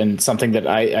show, and something that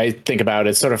I think about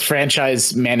is sort of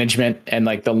franchise management, and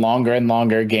like the longer and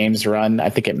longer games run, I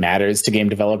think it matters to game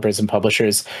developers and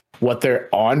publishers what their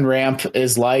on ramp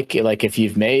is like. Like if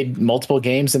you've made multiple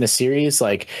games in a series,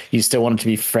 like you still want it to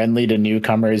be friendly to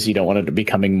newcomers. You don't want it to be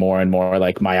becoming more and more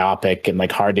like myopic and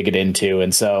like hard to get into.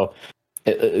 And so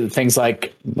things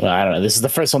like, I don't know, this is the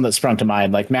first one that sprung to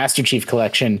mind, like Master Chief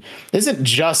Collection isn't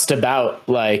just about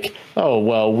like, oh,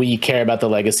 well, we care about the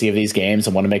legacy of these games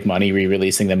and want to make money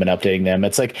re-releasing them and updating them.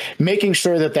 It's like making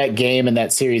sure that that game and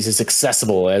that series is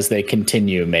accessible as they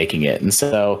continue making it. And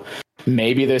so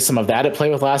maybe there's some of that at play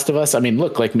with Last of Us. I mean,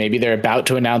 look, like maybe they're about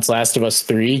to announce Last of Us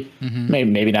 3,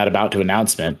 maybe not about to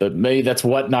announcement, but maybe that's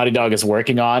what Naughty Dog is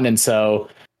working on. And so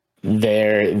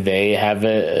they're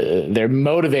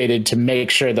motivated to make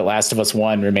sure that Last of Us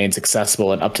 1 remains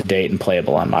accessible and up to date and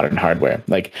playable on modern hardware.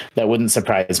 Like that wouldn't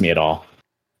surprise me at all.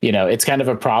 You know, it's kind of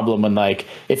a problem when, like,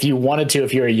 if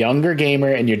you're a younger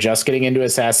gamer and you're just getting into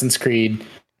Assassin's Creed,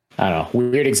 I don't know,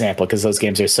 weird example because those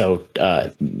games are so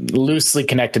loosely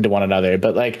connected to one another.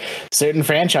 But like certain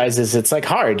franchises, it's like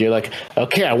hard. You're like,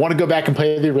 okay, I want to go back and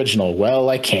play the original. Well,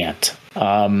 I can't.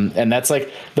 And that's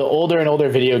like the older and older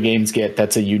video games get,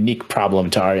 that's a unique problem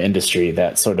to our industry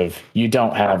that sort of you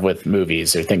don't have with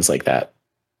movies or things like that.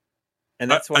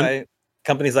 And that's why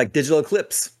companies like Digital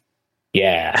Eclipse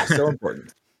are so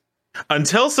important.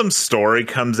 Until some story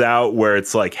comes out where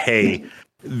it's like, hey,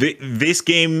 this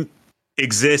game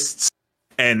exists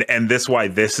and this why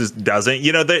this doesn't,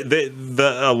 you know,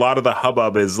 a lot of the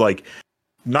hubbub is like,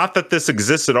 not that this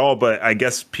exists at all, but I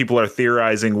guess people are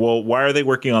theorizing, well, why are they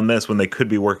working on this when they could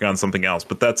be working on something else?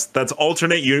 But that's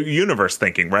alternate universe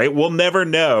thinking, right? We'll never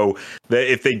know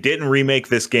that if they didn't remake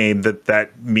this game,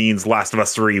 that means Last of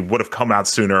Us 3 would have come out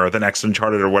sooner, or the next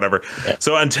Uncharted or whatever. Yeah.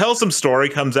 So until some story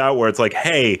comes out where it's like,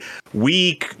 hey,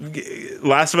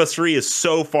 Last of Us 3 is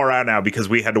so far out now because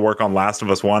we had to work on Last of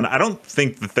Us 1, I don't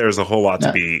think that there's a whole lot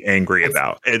to be angry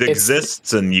about. It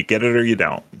exists and you get it or you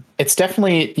don't. It's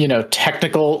definitely, you know,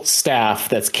 technical staff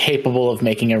that's capable of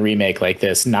making a remake like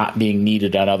this not being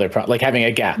needed on other like having a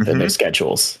gap in their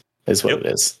schedules is what it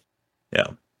is. Yeah.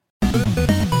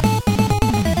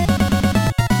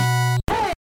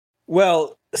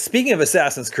 Well, speaking of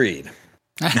Assassin's Creed,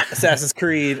 Assassin's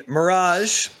Creed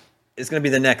Mirage is going to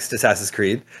be the next Assassin's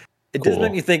Creed. It does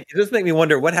make me think. It does make me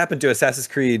wonder what happened to Assassin's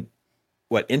Creed.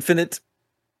 What, Infinite?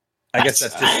 I guess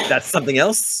that's something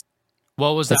else.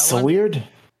 What was that? That's so weird.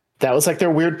 That was like their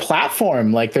weird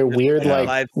platform, like their weird,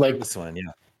 like this one,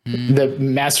 the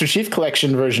Master Chief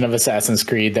Collection version of Assassin's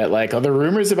Creed. That like the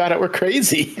rumors about it were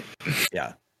crazy.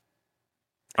 Yeah.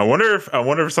 I wonder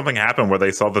if something happened where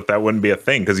they saw that wouldn't be a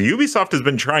thing, because Ubisoft has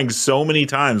been trying so many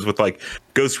times with like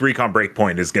Ghost Recon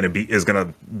Breakpoint is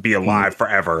gonna be alive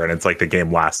forever, and it's like the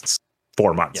game lasts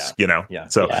 4 months, you know. Yeah.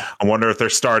 So I wonder if they're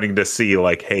starting to see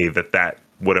like, hey, that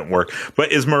wouldn't work.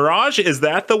 But is Mirage, is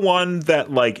that the one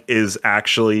that like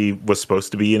was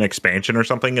supposed to be an expansion or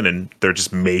something, and then they're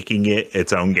just making it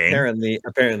its own game?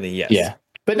 Apparently, yes. Yeah.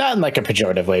 But not in like a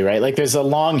pejorative way, right? Like there's a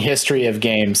long history of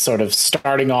games sort of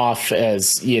starting off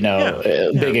as, you know,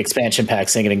 big expansion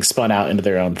packs and getting spun out into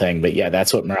their own thing. But yeah,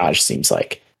 that's what Mirage seems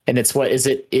like. And it's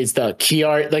is the key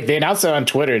art, like they announced it on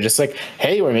Twitter, just like,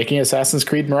 hey, we're making Assassin's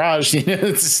Creed Mirage.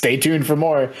 Stay tuned for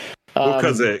more.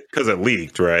 Because it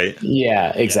leaked, right?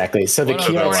 Yeah, exactly. So the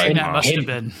key art must have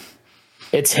been.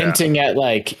 It's hinting at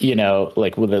like, you know,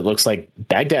 like what it looks like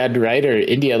Baghdad, right? Or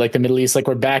India, like the Middle East, like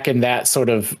we're back in that sort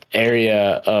of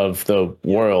area of the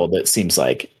world, it seems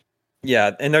like.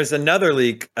 Yeah. And there's another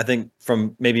leak, I think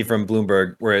from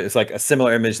Bloomberg, where it's like a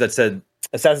similar image that said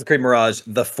Assassin's Creed Mirage,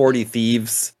 the 40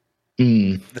 Thieves.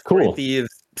 The 40 Thieves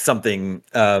something.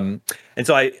 And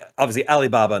so obviously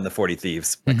Alibaba and the 40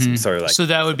 Thieves. Like sort of like, so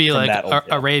that would be like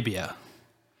Arabia.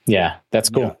 Yeah, that's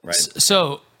cool. Yeah, right.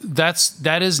 So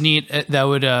that is neat. That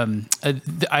would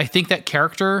I think that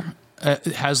character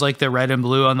has like the red and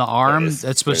blue on the arm.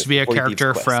 That's supposed to be a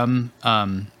character from it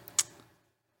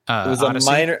was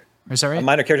Odyssey? Is that right? A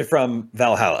minor character from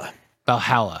Valhalla.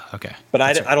 Valhalla, okay. But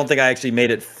I don't think I actually made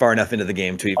it far enough into the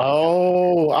game to even.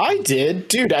 Oh, I did,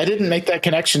 dude. I didn't make that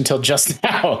connection till just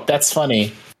now. That's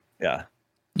funny. Yeah.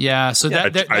 Yeah, so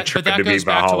that goes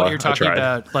back to what you're talking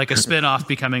about, like a spin-off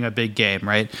becoming a big game,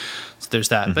 right? So there's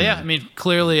that. But yeah, I mean,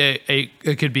 clearly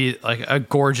it could be like a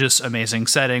gorgeous, amazing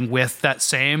setting with that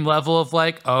same level of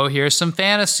like, oh, here's some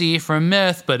fantasy from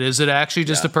Myth, but is it actually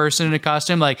just a person in a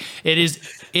costume? Like it is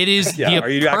Yeah. Are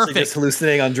you actually just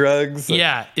hallucinating on drugs? Like,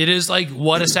 yeah, it is like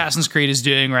what Assassin's Creed is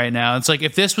doing right now. It's like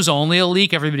if this was only a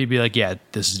leak, everybody'd be like, yeah,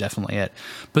 this is definitely it.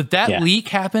 But that leak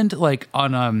happened like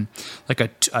on like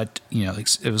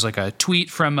it was like a tweet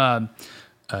from a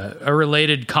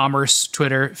related commerce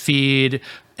Twitter feed,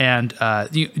 and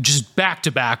just back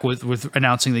to back with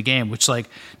announcing the game. Which, like,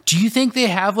 do you think they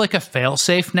have like a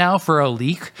failsafe now for a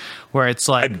leak where it's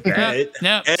like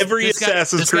no, every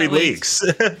Assassin's Creed leaks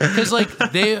because like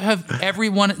they have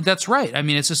everyone. That's right. I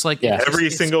mean, it's just like every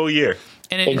single year.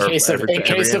 And in case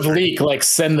of leak, like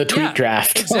send the tweet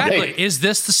draft. Exactly. Like, is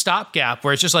this the stopgap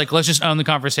where it's just like, let's just own the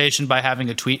conversation by having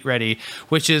a tweet ready,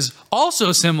 which is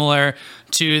also similar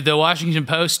to the Washington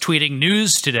Post tweeting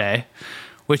news today,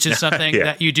 which is something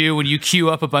that you do when you queue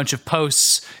up a bunch of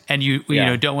posts and you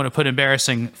don't want to put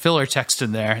embarrassing filler text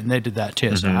in there. And they did that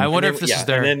too. So I wonder if this is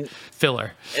their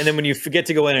filler. And then when you forget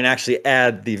to go in and actually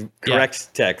add the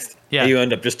correct text, you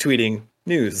end up just tweeting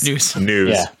news.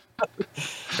 Yeah.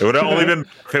 It would have only been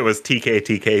if it was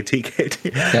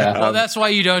TK. Yeah. Well, that's why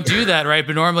you don't do that, right?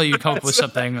 But normally you come up with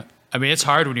something. I mean, it's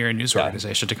hard when you're a news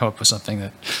organization to come up with something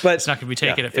it's not going to be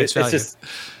taken at face value.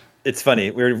 It's funny.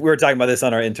 We were talking about this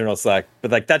on our internal Slack, but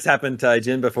like that's happened to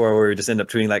IGN before, where we just end up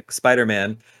tweeting like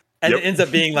Spider-Man, and it ends up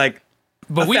being like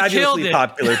but we killed it.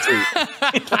 Popular tweet.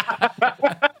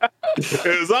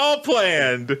 It was all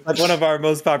planned. Like one of our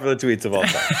most popular tweets of all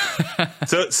time.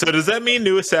 So does that mean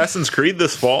new Assassin's Creed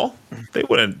this fall? They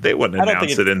wouldn't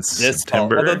announce it in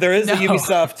September. Although there is a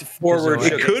Ubisoft forward.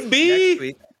 It could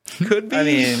be. Could be. I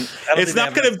mean, it's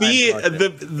not going to be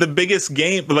the biggest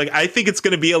game. Like, I think it's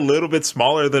going to be a little bit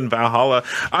smaller than Valhalla.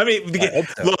 I mean,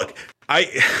 look,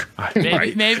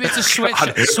 maybe it's a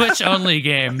Switch only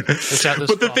game.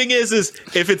 But the thing is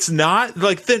if it's not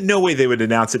like, then no way they would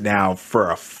announce it now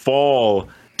for a fall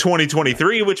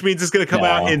 2023, which means it's going to come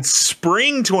out in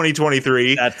spring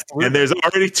 2023, and there's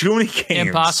already too many games.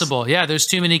 Impossible. Yeah, there's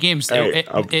too many games.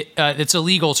 It's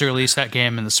illegal to release that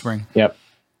game in the spring. Yep.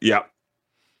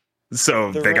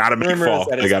 So they got to make fall.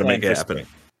 They got to make it happen.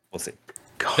 We'll see.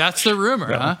 Gosh. That's the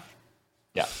rumor, huh?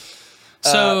 Yeah.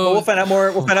 So we'll find out more.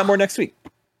 We'll find out more next week.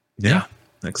 Yeah,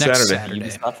 next Saturday.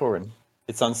 Ubisoft Forward.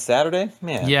 It's on Saturday,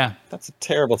 man. Yeah, that's a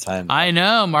terrible time. I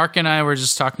know. Mark and I were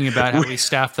just talking about how we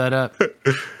staffed that up.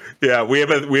 Yeah, we have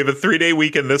a 3-day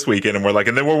weekend this weekend, and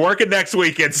then we're working next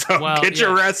weekend. So get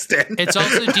your rest in. It's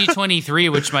also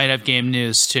D23, which might have game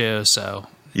news too. So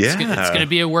it's going to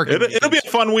be a work. It'll be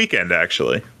a fun weekend,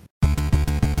 actually.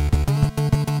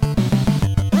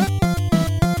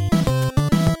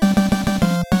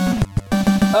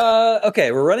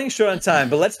 Okay, we're running short on time,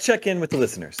 but let's check in with the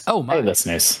listeners. Oh, my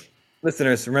listeners.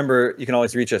 Listeners, remember, you can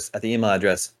always reach us at the email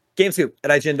address,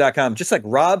 gamescoop@ign.com, just like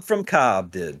Rob from Cobb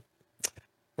did.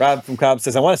 Rob from Cobb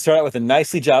says, I want to start out with a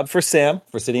nicely job for Sam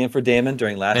for sitting in for Damon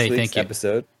during last week's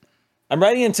episode. I'm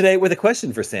writing in today with a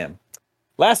question for Sam.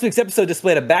 Last week's episode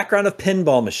displayed a background of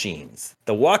pinball machines.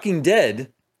 The Walking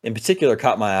Dead, in particular,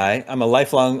 caught my eye. I'm a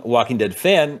lifelong Walking Dead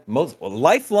fan.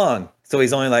 Lifelong. So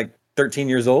he's only like 13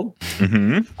 years old.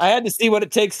 Mm-hmm. I had to see what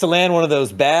it takes to land one of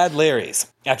those bad Larrys.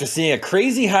 After seeing a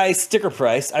crazy high sticker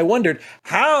price, I wondered,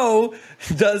 how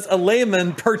does a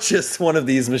layman purchase one of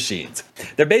these machines?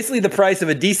 They're basically the price of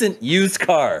a decent used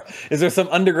car. Is there some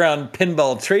underground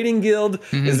pinball trading guild?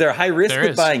 Mm-hmm. Is there a high risk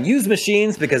with buying used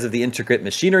machines because of the intricate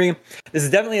machinery? This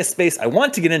is definitely a space I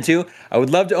want to get into. I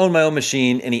would love to own my own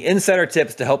machine. Any insider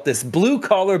tips to help this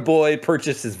blue-collar boy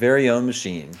purchase his very own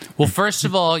machine? Well, first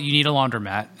of all, you need a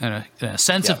laundromat and a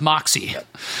sense of moxie.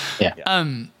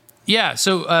 Yeah.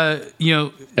 So,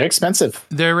 they're expensive.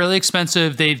 They're really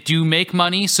expensive. They do make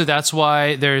money. So that's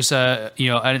why there's an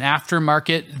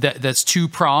aftermarket that's two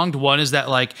pronged. One is that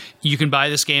like you can buy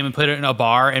this game and put it in a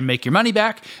bar and make your money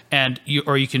back,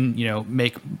 or you can,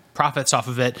 make profits off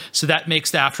of it. So that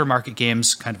makes the aftermarket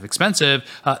games kind of expensive.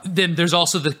 Then there's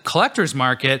also the collector's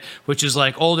market, which is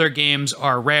like older games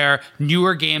are rare.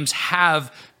 Newer games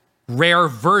have rare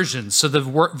versions. So the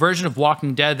version of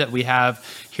Walking Dead that we have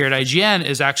here at IGN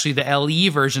is actually the LE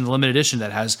version, the limited edition,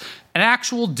 that has an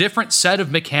actual different set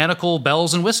of mechanical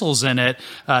bells and whistles in it,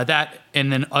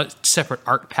 and then a separate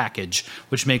art package,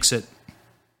 which makes it,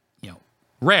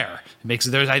 rare. It makes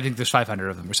it, I think there's 500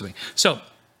 of them or something. So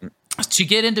to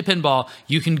get into pinball,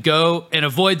 you can go and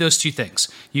avoid those two things.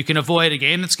 You can avoid a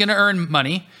game that's going to earn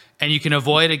money, and you can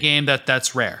avoid a game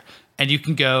that's rare. And you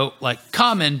can go like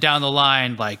common down the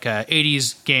line, like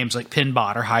 80s games like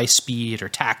Pinbot or High Speed or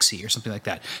Taxi or something like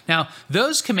that. Now,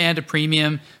 those command a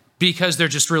premium because they're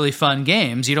just really fun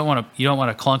games. You don't want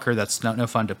a clunker that's no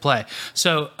fun to play.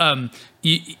 So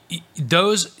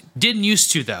those didn't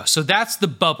used to, though. So that's the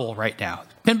bubble right now.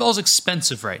 Pinball's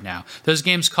expensive right now. Those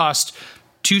games cost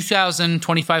 $2,000,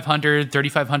 $2,500,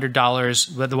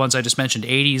 $3,500. The ones I just mentioned,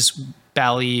 80s,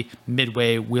 Bally,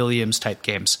 Midway, Williams type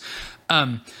games.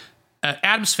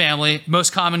 Addams Family,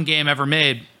 most common game ever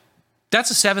made. That's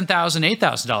a $7,000,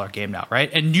 $8,000 game now, right?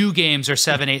 And new games are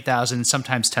 $7,000, $8,000,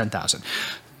 sometimes $10,000.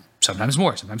 Sometimes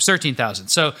more, sometimes 13,000.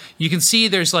 So you can see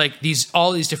there's like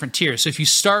all these different tiers. So if you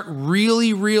start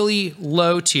really, really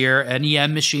low tier, an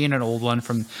EM machine, an old one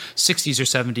from 60s or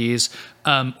 70s,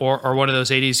 or one of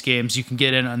those 80s games, you can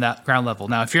get in on that ground level.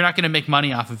 Now, if you're not going to make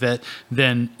money off of it,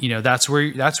 then that's where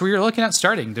you're looking at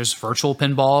starting. There's virtual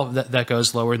pinball that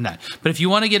goes lower than that. But if you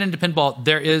want to get into pinball,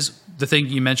 there is the thing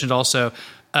you mentioned also.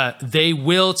 They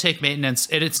will take maintenance,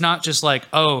 and it's not just like,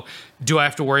 oh, do I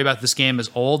have to worry about this game as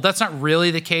old? That's not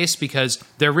really the case, because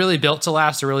they're really built to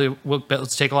last. They're really built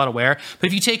to take a lot of wear. But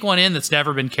if you take one in that's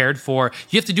never been cared for,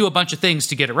 you have to do a bunch of things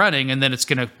to get it running, and then it's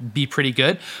going to be pretty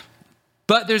good.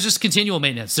 But there's just continual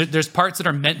maintenance. There's parts that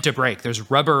are meant to break. There's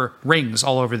rubber rings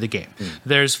all over the game.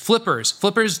 There's flippers.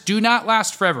 Flippers do not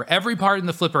last forever. Every part in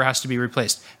the flipper has to be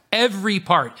replaced. Every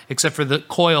part except for the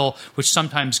coil, which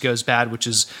sometimes goes bad, which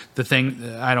is the thing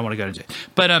I don't want to go into.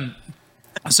 But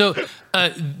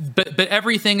but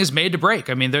everything is made to break.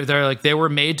 I mean, they're like, they were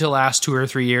made to last 2 or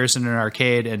 3 years in an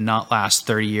arcade and not last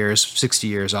 30 years, 60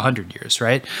 years, 100 years,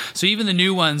 right? So even the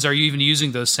new ones are even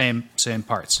using those same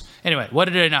parts. Anyway, what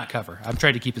did I not cover? I'm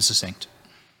trying to keep it succinct.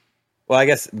 Well, I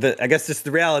guess just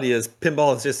the reality is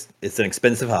pinball is it's an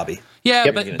expensive hobby. Yeah,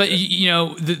 yep. but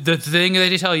the thing that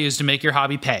they tell you is to make your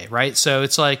hobby pay, right? So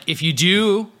it's like, if you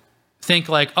do think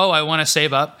like, oh, I want to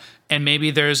save up, and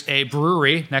maybe there's a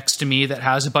brewery next to me that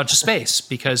has a bunch of space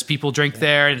because people drink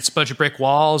there, and it's a bunch of brick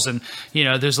walls, and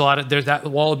there's that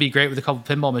wall would be great with a couple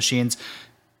pinball machines.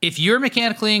 If you're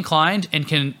mechanically inclined and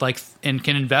can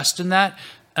invest in that,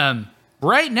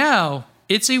 right now,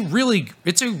 it's a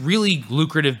really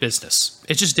lucrative business.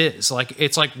 It just is.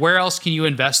 It's like, where else can you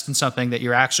invest in something that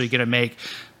you're actually going to make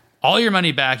all your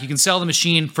money back? You can sell the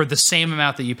machine for the same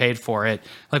amount that you paid for it.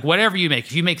 Like, whatever you make,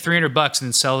 if you make $300 and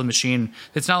then sell the machine,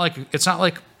 it's not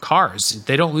like cars.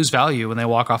 They don't lose value when they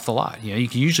walk off the lot. You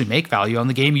can usually make value on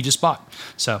the game you just bought.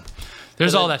 So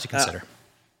there's all that to consider.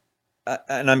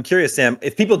 And I'm curious, Sam,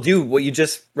 if people do what you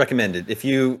just recommended, if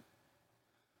you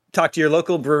talk to your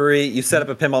local brewery, you set up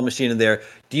a pinball machine in there,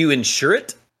 do you insure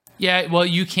it? Yeah, well,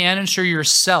 you can insure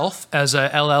yourself as a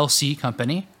LLC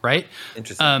company, right?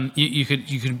 Interesting. You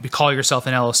could call yourself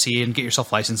an LLC and get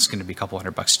yourself licensed. It's going to be a couple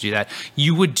 $100 to do that.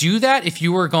 You would do that if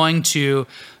you were going to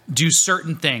do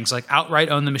certain things, like outright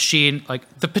own the machine.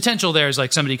 Like, the potential there is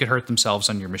like somebody could hurt themselves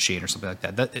on your machine or something like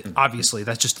that. Obviously,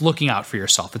 that's just looking out for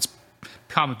yourself. It's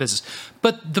common business.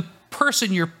 But the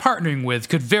person you're partnering with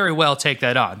could very well take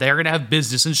that on. They're going to have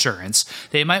business insurance.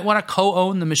 They might want to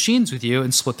co-own the machines with you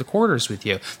and split the quarters with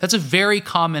you. That's a very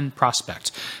common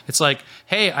prospect. It's like,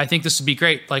 hey, I think this would be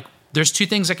great. Like, there's two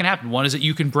things that can happen. One is that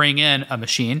you can bring in a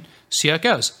machine, see how it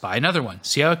goes, buy another one,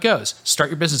 see how it goes, start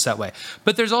your business that way.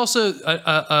 But there's also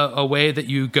a way that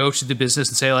you go to the business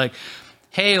and say, like,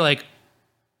 hey, like,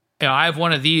 I have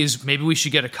one of these, maybe we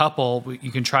should get a couple,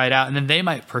 you can try it out, and then they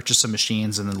might purchase some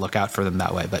machines and then look out for them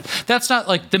that way. But that's not,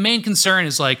 like, the main concern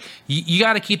is, like, you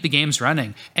got to keep the games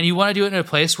running, and you want to do it in a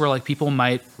place where, like, people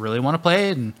might really want to play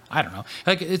it, and I don't know.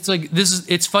 Like,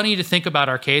 it's funny to think about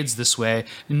arcades this way,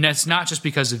 and that's not just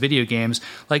because of video games.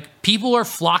 Like, people are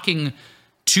flocking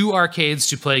to arcades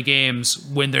to play games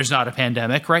when there's not a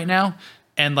pandemic right now,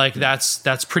 and, like,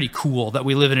 that's pretty cool that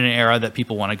we live in an era that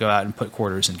people want to go out and put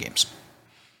quarters in games.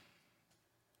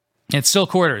 It's still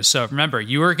quarters. So remember,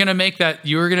 you were going to make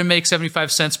 75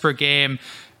 cents per game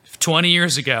 20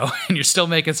 years ago, and you're still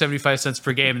making 75 cents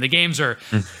per game. And the games are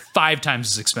 5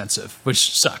 times as expensive,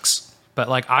 which sucks. But,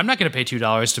 like, I'm not going to pay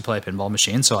 $2 to play a pinball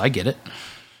machine, so I get it.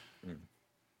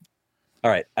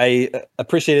 All right. I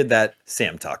appreciated that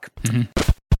Sam talk. Mm-hmm.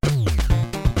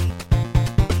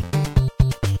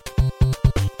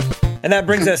 And that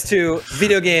brings us to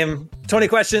video game 20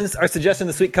 questions. Our suggestion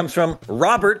this week comes from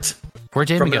Robert. Where'd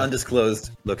Damon from go? An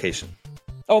undisclosed location.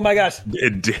 Oh my gosh.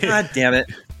 God damn it.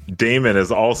 Damon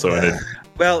is also in it.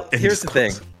 Well, here's the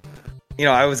thing.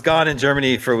 I was gone in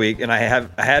Germany for a week, and I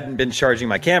hadn't been charging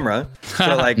my camera.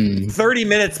 So, like, 30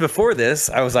 minutes before this,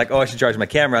 I was like, oh, I should charge my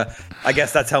camera. I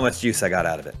guess that's how much juice I got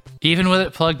out of it. Even with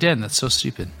it plugged in, that's so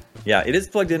stupid. Yeah, it is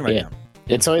plugged in right now.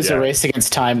 It's always a race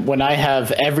against time. When I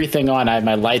have everything on, I have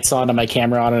my lights on and my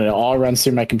camera on, and it all runs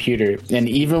through my computer. And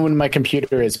even when my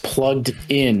computer is plugged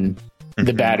in,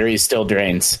 the battery still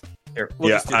drains. Here, we'll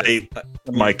Yeah, just do this.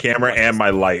 my camera and my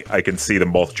light, I can see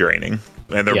them both draining,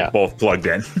 and they're both plugged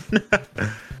in.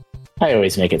 I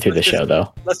always make it through the show,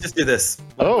 though. Let's just do this.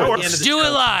 Oh, At the end of Let's the do it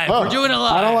show- live. Oh, We're doing it I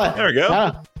live. don't like. There we go.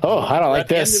 I don't like At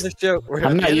the end this. of the show, we're I'm at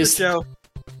the not end of used the show.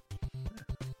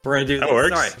 We're gonna do That this.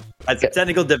 works. Sorry, that's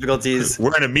technical difficulties.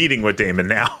 We're in a meeting with Damon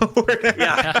now.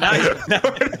 Yeah, now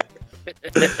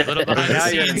A little behind now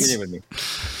the you're in a scenes. meeting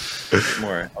with me.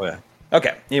 More. Oh yeah.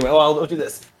 Okay. Anyway, well, I'll do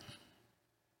this.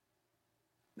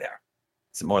 There.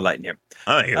 Some more light in here.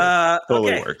 I think it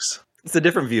totally Okay. works. It's a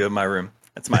different view of my room.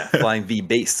 That's my Flying V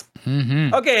base.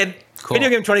 Mm-hmm. Okay. Cool. Video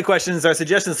game 20 questions. Our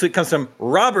suggestion this week comes from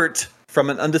Robert from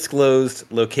an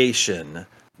undisclosed location.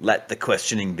 Let the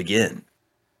questioning begin.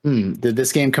 Did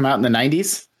this game come out in the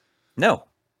 90s? No.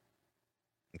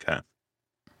 Okay.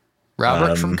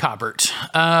 Robert from Cobbert.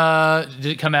 Did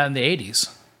it come out in the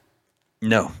 80s?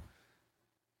 No.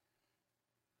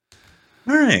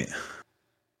 All right.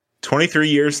 23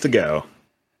 years to go.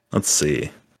 Let's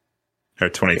see. Or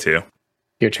 22.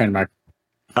 Your turn, Mark.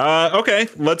 Okay,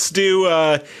 let's do.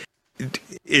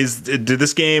 Did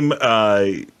this game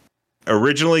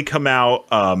originally come out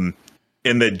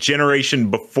in the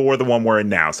generation before the one we're in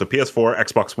now? So PS4,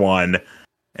 Xbox One,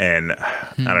 and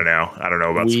I don't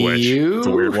know about Wii Switch. U? It's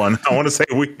a weird one. I want to say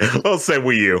Let's say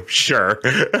Wii U. Sure.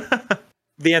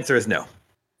 The answer is no.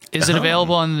 Is it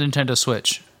available on the Nintendo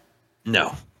Switch?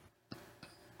 No.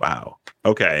 Wow.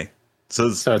 Okay. So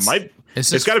it's-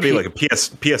 it's got to be like a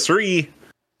PS3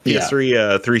 Yeah.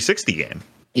 360 game.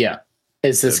 Yeah.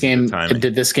 Is this That's game? good timing.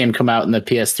 Did this game come out in the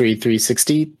PS3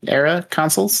 360 era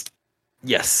consoles?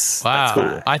 Yes. Wow. That's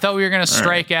cool. I thought we were going to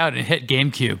strike out and hit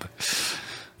GameCube.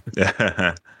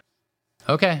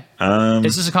 Okay.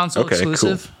 Is this a console okay, cool.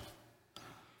 exclusive?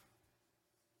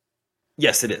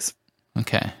 Yes, it is.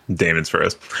 Okay. Damon's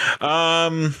first.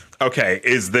 Okay,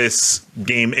 is this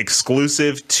game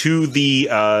exclusive to the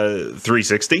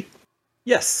 360?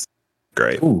 Yes.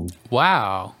 Great. Ooh.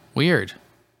 Wow. Weird.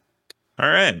 All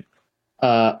right.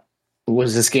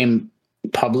 Was this game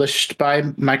published by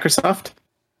Microsoft?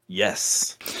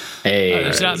 Yes. Hey.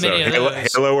 There's not many of Halo,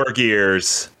 those. Halo or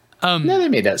Gears? No, they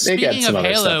made that. They got Speaking some of other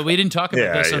Halo, stuff. we didn't talk about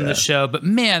Yeah, this on yeah. the show, but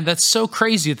man, that's so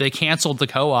crazy that they canceled the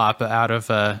co-op out of.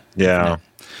 Yeah.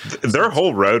 Their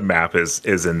whole roadmap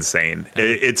is insane.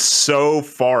 It's so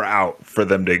far out for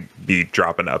them to be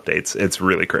dropping updates. It's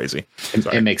really crazy.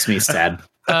 It makes me sad.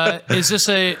 Is this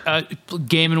a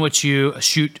game in which you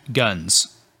shoot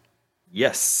guns?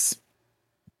 Yes.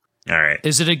 All right.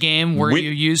 Is it a game where We-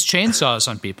 you use chainsaws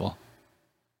on people?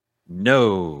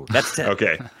 No. That's 10.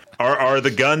 Okay. Are the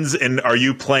guns are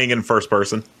you playing in first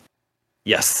person?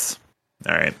 Yes.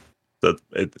 All right. So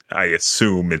I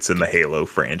assume it's in the Halo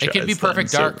franchise. It could be then, Perfect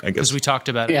so Dark I guess because we talked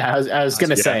about it. Yeah, I was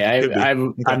gonna say could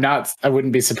be. I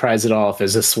wouldn't be surprised at all if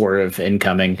there's a swerve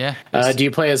incoming. Yeah. Do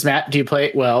you play as Matt? Do you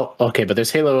play? Well, okay, but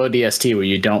there's Halo ODST where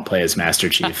you don't play as Master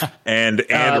Chief. and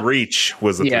Reach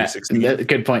was the Yeah, 360 game.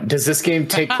 good point. Does this game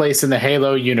take place in the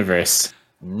Halo universe?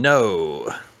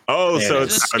 No. Oh, Yeah, so it Does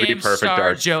it's this gotta be game Perfect star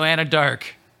Dark. Joanna Dark?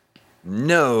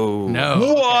 No.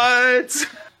 No. What?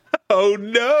 Oh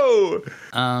no!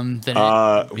 Then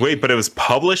Wait, but it was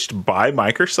published by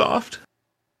Microsoft.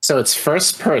 So it's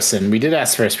first person. We did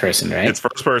ask first person, right? It's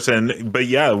first person, but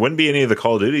yeah, it wouldn't be any of the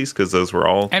Call of Duties because those were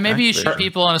all. and maybe you shoot Activision.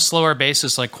 people on a slower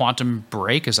basis, like Quantum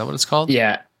Break. Is that what it's called?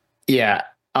 yeah.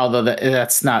 Although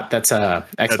that's Xbox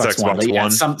Xbox One. But yeah,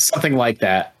 One. something like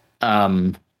that.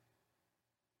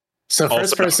 So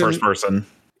Also first person.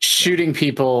 shooting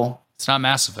people. It's not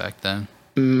Mass Effect then.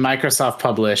 Microsoft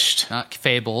published. Not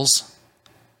Fables.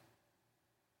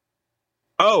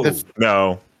 Oh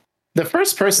no! The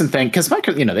first person thing, because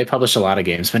they publish a lot of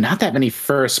games, but not that many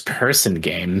first person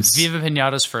games. Viva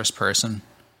Pinata's first person.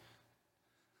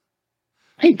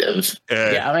 Kind of.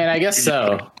 Yeah, I mean, I guess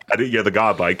so. You're the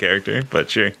godlike character, but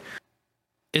sure.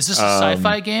 Is this a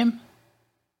sci-fi game?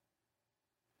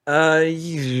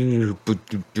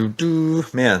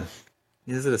 Man,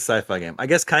 is it a sci-fi game? I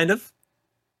guess kind of.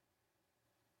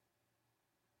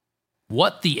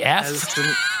 What the F? Has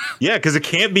some- Yeah, because it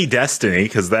can't be Destiny,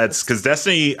 because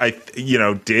Destiny,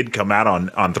 did come out on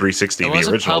 360. It The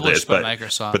wasn't original published did, by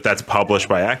Microsoft. but that's published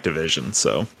by Activision.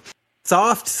 So,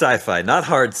 soft sci-fi, not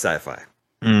hard sci-fi.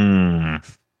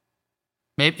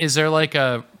 Maybe is there like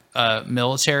a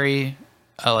military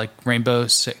like Rainbow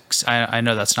Six? I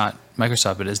know that's not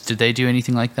Microsoft, but did they do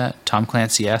anything like that? Tom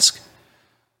Clancy-esque?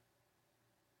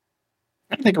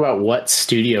 I think about what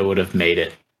studio would have made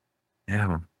it.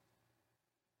 yeah.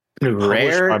 Did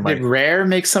by Rare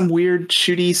make some weird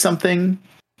shooty something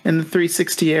in the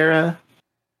 360 era?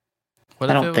 What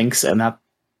I if don't it- think so. Not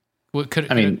What,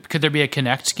 I mean- could there be a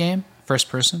Kinect game, first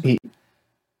person?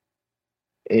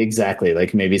 Exactly.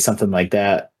 Like maybe something like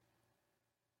that.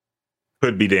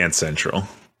 Could be Dance Central.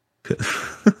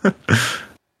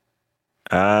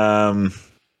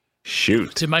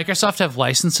 Shoot. Did Microsoft have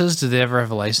licenses? Did they ever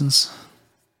have a license?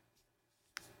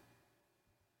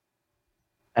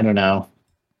 I don't know.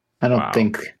 I don't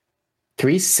think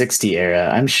 360 era.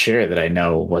 I'm sure that I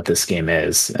know what this game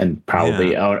is and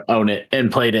probably own it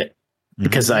and played it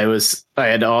because I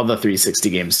had all the 360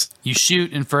 games. You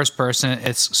shoot in first person.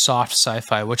 It's soft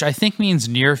sci-fi, which I think means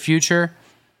near future.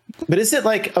 But is it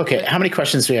like, okay, how many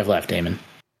questions do we have left, Damon?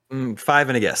 5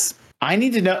 and a guess. I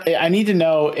need to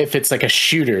know if it's like a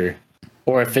shooter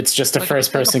or if it's just a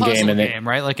first person game and game,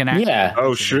 right? Like an action. Yeah.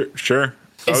 Oh, sure.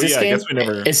 Is this I game, guess we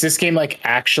never. is this game like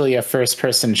actually a first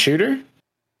person shooter?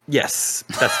 Yes,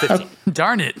 that's 15.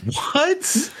 Darn it.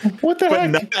 What? What the But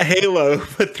heck? not Halo,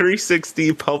 but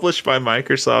 360 published by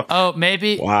Microsoft. Oh,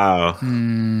 maybe. Wow.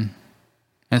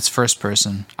 It's first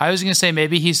person. I was going to say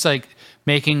maybe he's like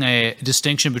making a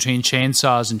distinction between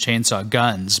chainsaws and chainsaw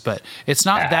guns, but it's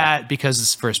not that because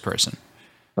it's first person.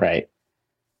 Right.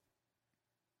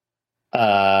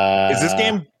 Is this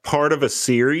game part of a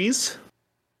series?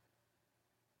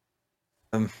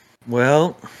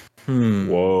 Well,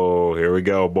 Whoa, here we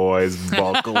go, boys.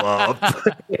 Buckle up.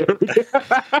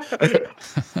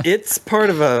 it's part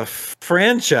of a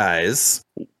franchise,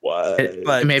 What?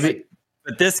 but maybe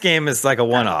this game is like a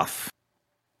one-off.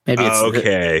 maybe it's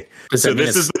Okay. does So that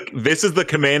mean this is the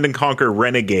Command and Conquer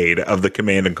Renegade of the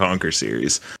Command and Conquer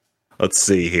series. Let's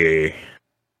see here.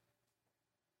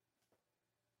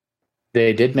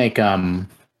 they did make I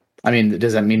mean,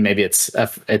 does that mean maybe it's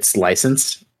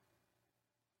licensed?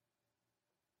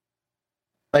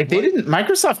 Like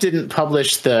Microsoft didn't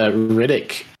publish the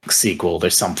Riddick sequel or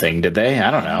something, did they?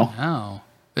 I don't know.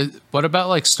 Oh. What about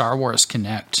like Star Wars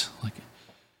Connect? Like,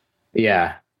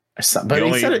 Yeah. But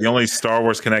The only Star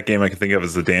Wars Connect game I can think of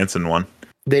is the dancing one.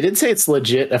 they did say it's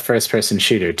legit a first person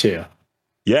shooter too.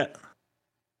 Yeah.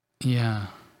 yeah.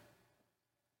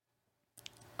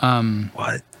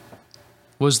 What?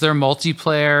 Was there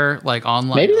multiplayer like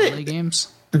online Maybe only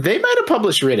games? They might have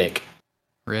published Riddick.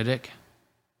 Riddick.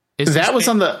 That was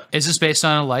on the Is this based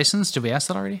on a license? Did we ask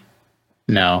that already?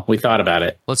 No, we thought about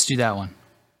it. Let's do that one.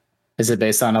 Is it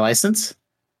based on a license?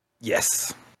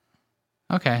 Yes.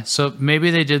 Okay, so maybe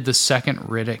they did the second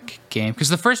Riddick game because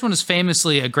the first one is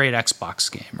famously a great Xbox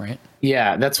game, right?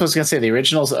 Yeah, that's what I was gonna say. The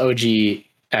original's OG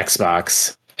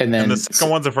Xbox, and then And the second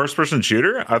one's a first person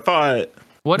shooter? I thought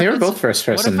What they if were it's- both first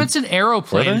What person. if it's an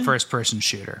aeroplane Were they? first person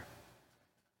shooter?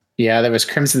 Yeah, there was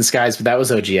Crimson Skies, but that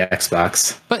was OG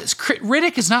Xbox. But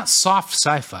Riddick is not soft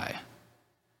sci-fi.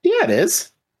 Yeah, it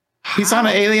is. He's on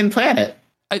an alien planet.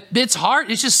 It's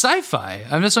hard. It's just sci-fi.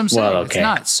 I mean, that's what I'm saying. Well, okay. It's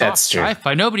not soft That's true.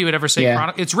 sci-fi. Nobody would ever say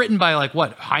Yeah. It's written by like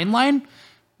what Heinlein?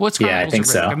 What's Yeah, I Chronicles think of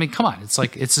Riddick? so. I mean, come on. It's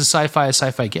like it's a sci-fi as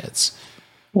sci-fi gets.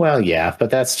 Well, yeah, but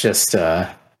that's just.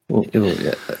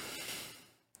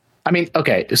 I mean,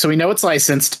 okay, so we know it's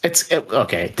licensed.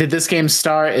 Okay. Did this game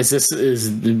star? Is this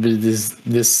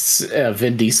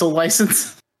Vin Diesel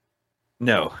license?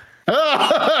 No.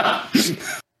 God.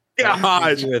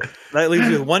 That leaves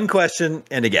you with one question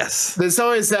and a guess. There's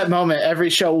always that moment every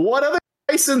show. What other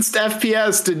licensed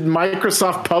FPS did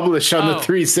Microsoft publish on the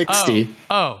 360?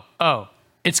 Oh,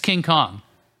 it's King Kong.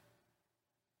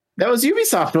 That was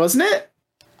Ubisoft, wasn't it?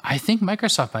 I think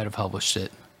Microsoft might have published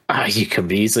it. You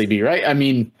could easily be right. I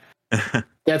mean,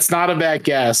 that's not a bad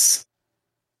guess.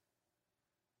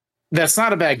 That's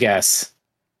not a bad guess.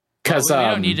 Because we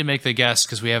don't need to make the guess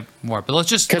because we have more. But let's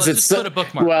just put a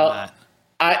bookmark well, on that.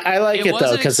 I like it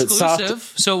though because it's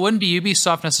soft. So it wouldn't be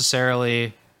Ubisoft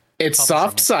necessarily. It's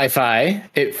soft sci-fi.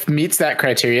 It meets that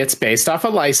criteria. It's based off a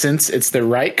license. It's the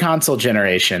right console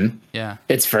generation. Yeah.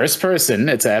 It's first person.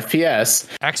 It's a FPS.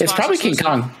 Xbox it's probably exclusive.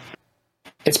 King Kong.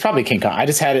 It's probably King Kong. I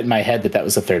just had it in my head that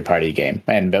was a third party game,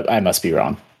 and I must be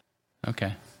wrong.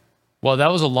 Okay. Well,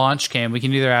 that was a launch game. We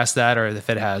can either ask that or if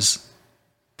it has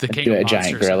the King of a Monsters.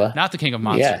 giant gorilla. Not the King of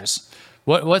Monsters.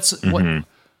 What?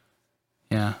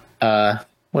 Yeah.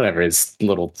 Whatever his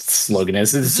little slogan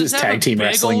is. This is Does it have tag a team big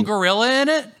wrestling. old gorilla in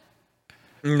it?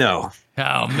 No.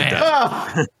 Oh man.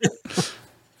 Oh,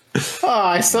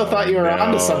 I still thought you were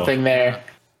onto no. something there.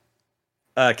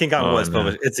 King Kong was no.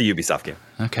 published. It's a Ubisoft game.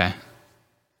 Okay.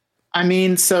 I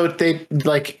mean, so they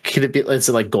like could it be? Is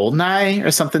it like Goldeneye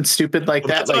or something stupid like that?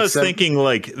 That's what I was thinking.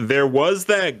 Like there was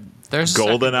that There's a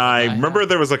second GoldenEye. Goldeneye, Remember,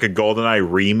 there was like a GoldenEye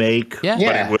remake. Yeah.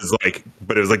 Yeah. But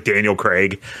it was like Daniel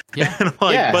Craig. Yeah. And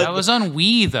like, Yeah. but That was on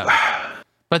Wii though.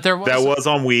 But there was that was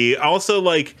on Wii. Also,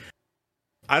 like,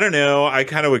 I don't know. I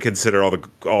kind of would consider all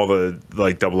the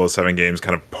like 007 games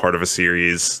kind of part of a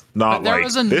series, not like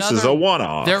this is a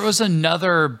one-off. There was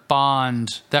another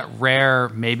Bond that Rare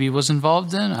maybe was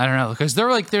involved in. I don't know, because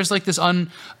there's like this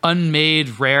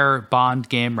unmade Rare Bond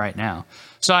game right now.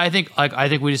 So I think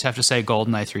we just have to say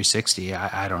GoldenEye 360.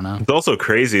 I don't know. It's also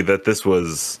crazy that this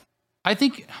was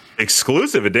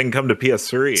exclusive. It didn't come to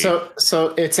PS3.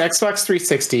 So it's Xbox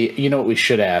 360. You know what we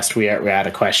should ask? We're out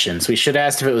of questions. We should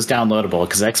ask if it was downloadable,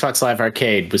 because Xbox Live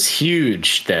Arcade was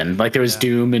huge then. Like there was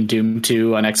Doom and Doom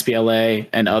 2 on XBLA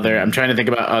and other. I'm trying to think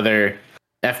about other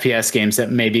FPS games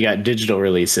that maybe got digital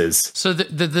releases. So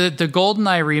the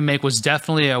GoldenEye remake was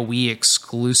definitely a Wii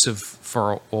exclusive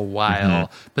for a while,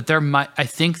 but I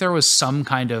think there was some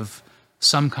kind of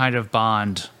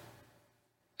Bond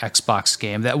Xbox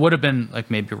game that would have been like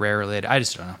maybe Rare related. I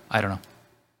just don't know. I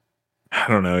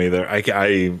don't know either. I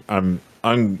feel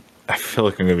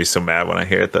like I'm gonna be so mad when I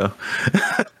hear it though.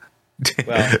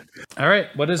 Well, all right.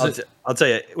 What is it? I'll tell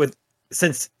you.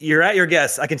 Since you're at your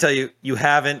guess, I can tell you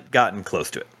haven't gotten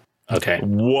close to it. Okay.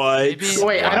 What?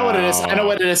 Wait, I know what it is. I know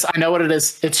what it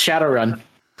is. It's Shadowrun.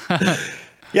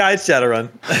 Yeah, it's Shadowrun.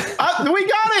 We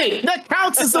got it. That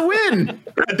counts as a win.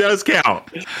 That does count.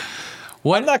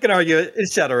 What? I'm not going to argue it.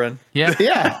 It's Shadowrun. Yeah.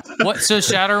 Yeah. What? So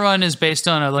Shadowrun is based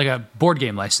on a board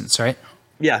game license, right?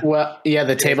 Yeah. Well, yeah,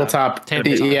 the tabletop.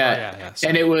 Yeah.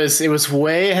 And it was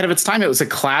way ahead of its time. It was a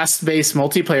class-based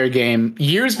multiplayer game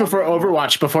years before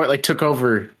Overwatch, before it like took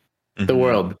over the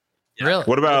world. Really?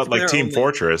 What about like Team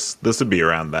Fortress? This would be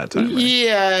around that time.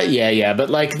 Right? Yeah. But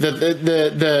like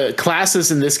the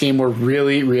classes in this game were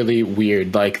really, really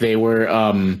weird. Like they were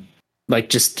like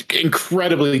just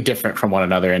incredibly different from one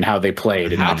another in how they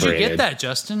played and How'd operated. you get that,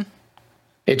 Justin?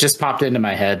 It just popped into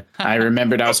my head. I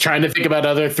remembered I was trying to think about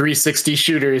other 360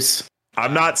 shooters.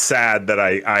 I'm not sad that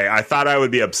I thought I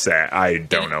would be upset. I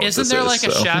don't know. Isn't there like a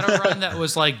Shadowrun that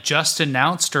was like just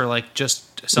announced or like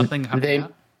just something?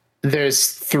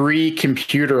 There's 3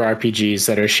 computer RPGs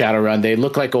that are Shadowrun. They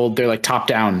look like they're like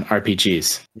top-down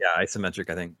RPGs. Yeah, isometric,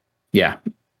 I think. Yeah.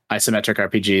 Isometric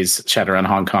RPGs, Shadowrun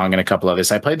Hong Kong, and a couple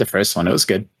others. I played the first one. It was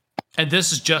good. And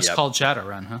this is just called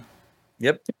Shadowrun, huh?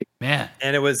 Yep. Man.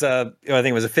 And it was, I think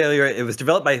it was a failure. It was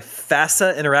developed by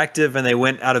FASA Interactive, and they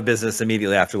went out of business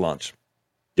immediately after launch.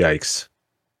 Yikes.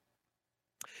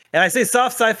 And I say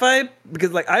soft sci-fi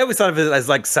because like I always thought of it as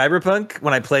like cyberpunk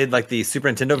when I played like the Super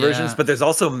Nintendo versions, but there's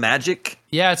also magic.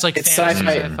 Yeah, it's like it's fantasy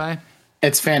sci-fi.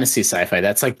 It's fantasy sci-fi.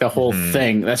 That's like the whole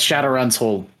thing. That's Shadowrun's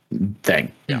whole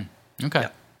thing. Yeah. Okay. Yeah.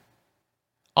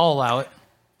 I'll allow it.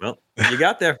 Well, you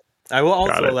got there. I will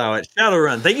also allow it.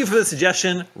 Shadowrun. Thank you for the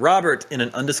suggestion, Robert, in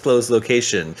an undisclosed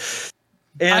location.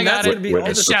 And I got that's it. Be all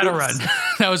the Shadowrun.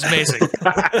 That was amazing.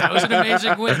 That was an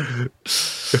amazing win.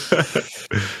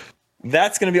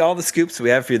 That's going to be all the scoops we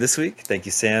have for you this week. Thank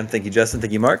you, Sam. Thank you, Justin.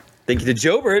 Thank you, Mark. Thank you to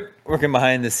Jobert working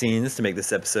behind the scenes to make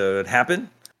this episode happen.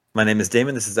 My name is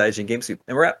Damon. This is IGN Game Scoop,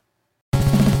 and we're out.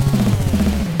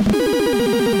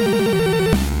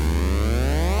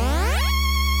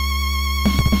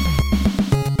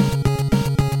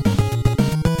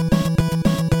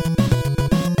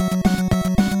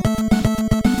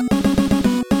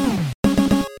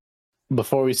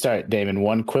 Before we start, Damon,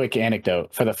 one quick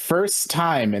anecdote. For the first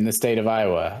time in the state of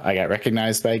Iowa, I got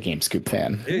recognized by a Game Scoop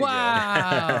fan.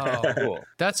 Wow. Cool.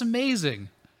 That's amazing.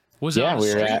 Was it on the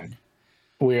street?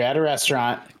 We were at a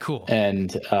restaurant. Cool.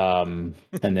 And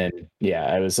then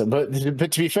I was but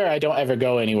to be fair, I don't ever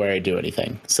go anywhere or do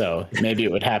anything. So maybe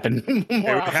it would happen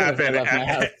more often if I left my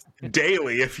house.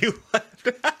 Daily if you left.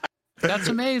 That's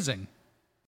amazing.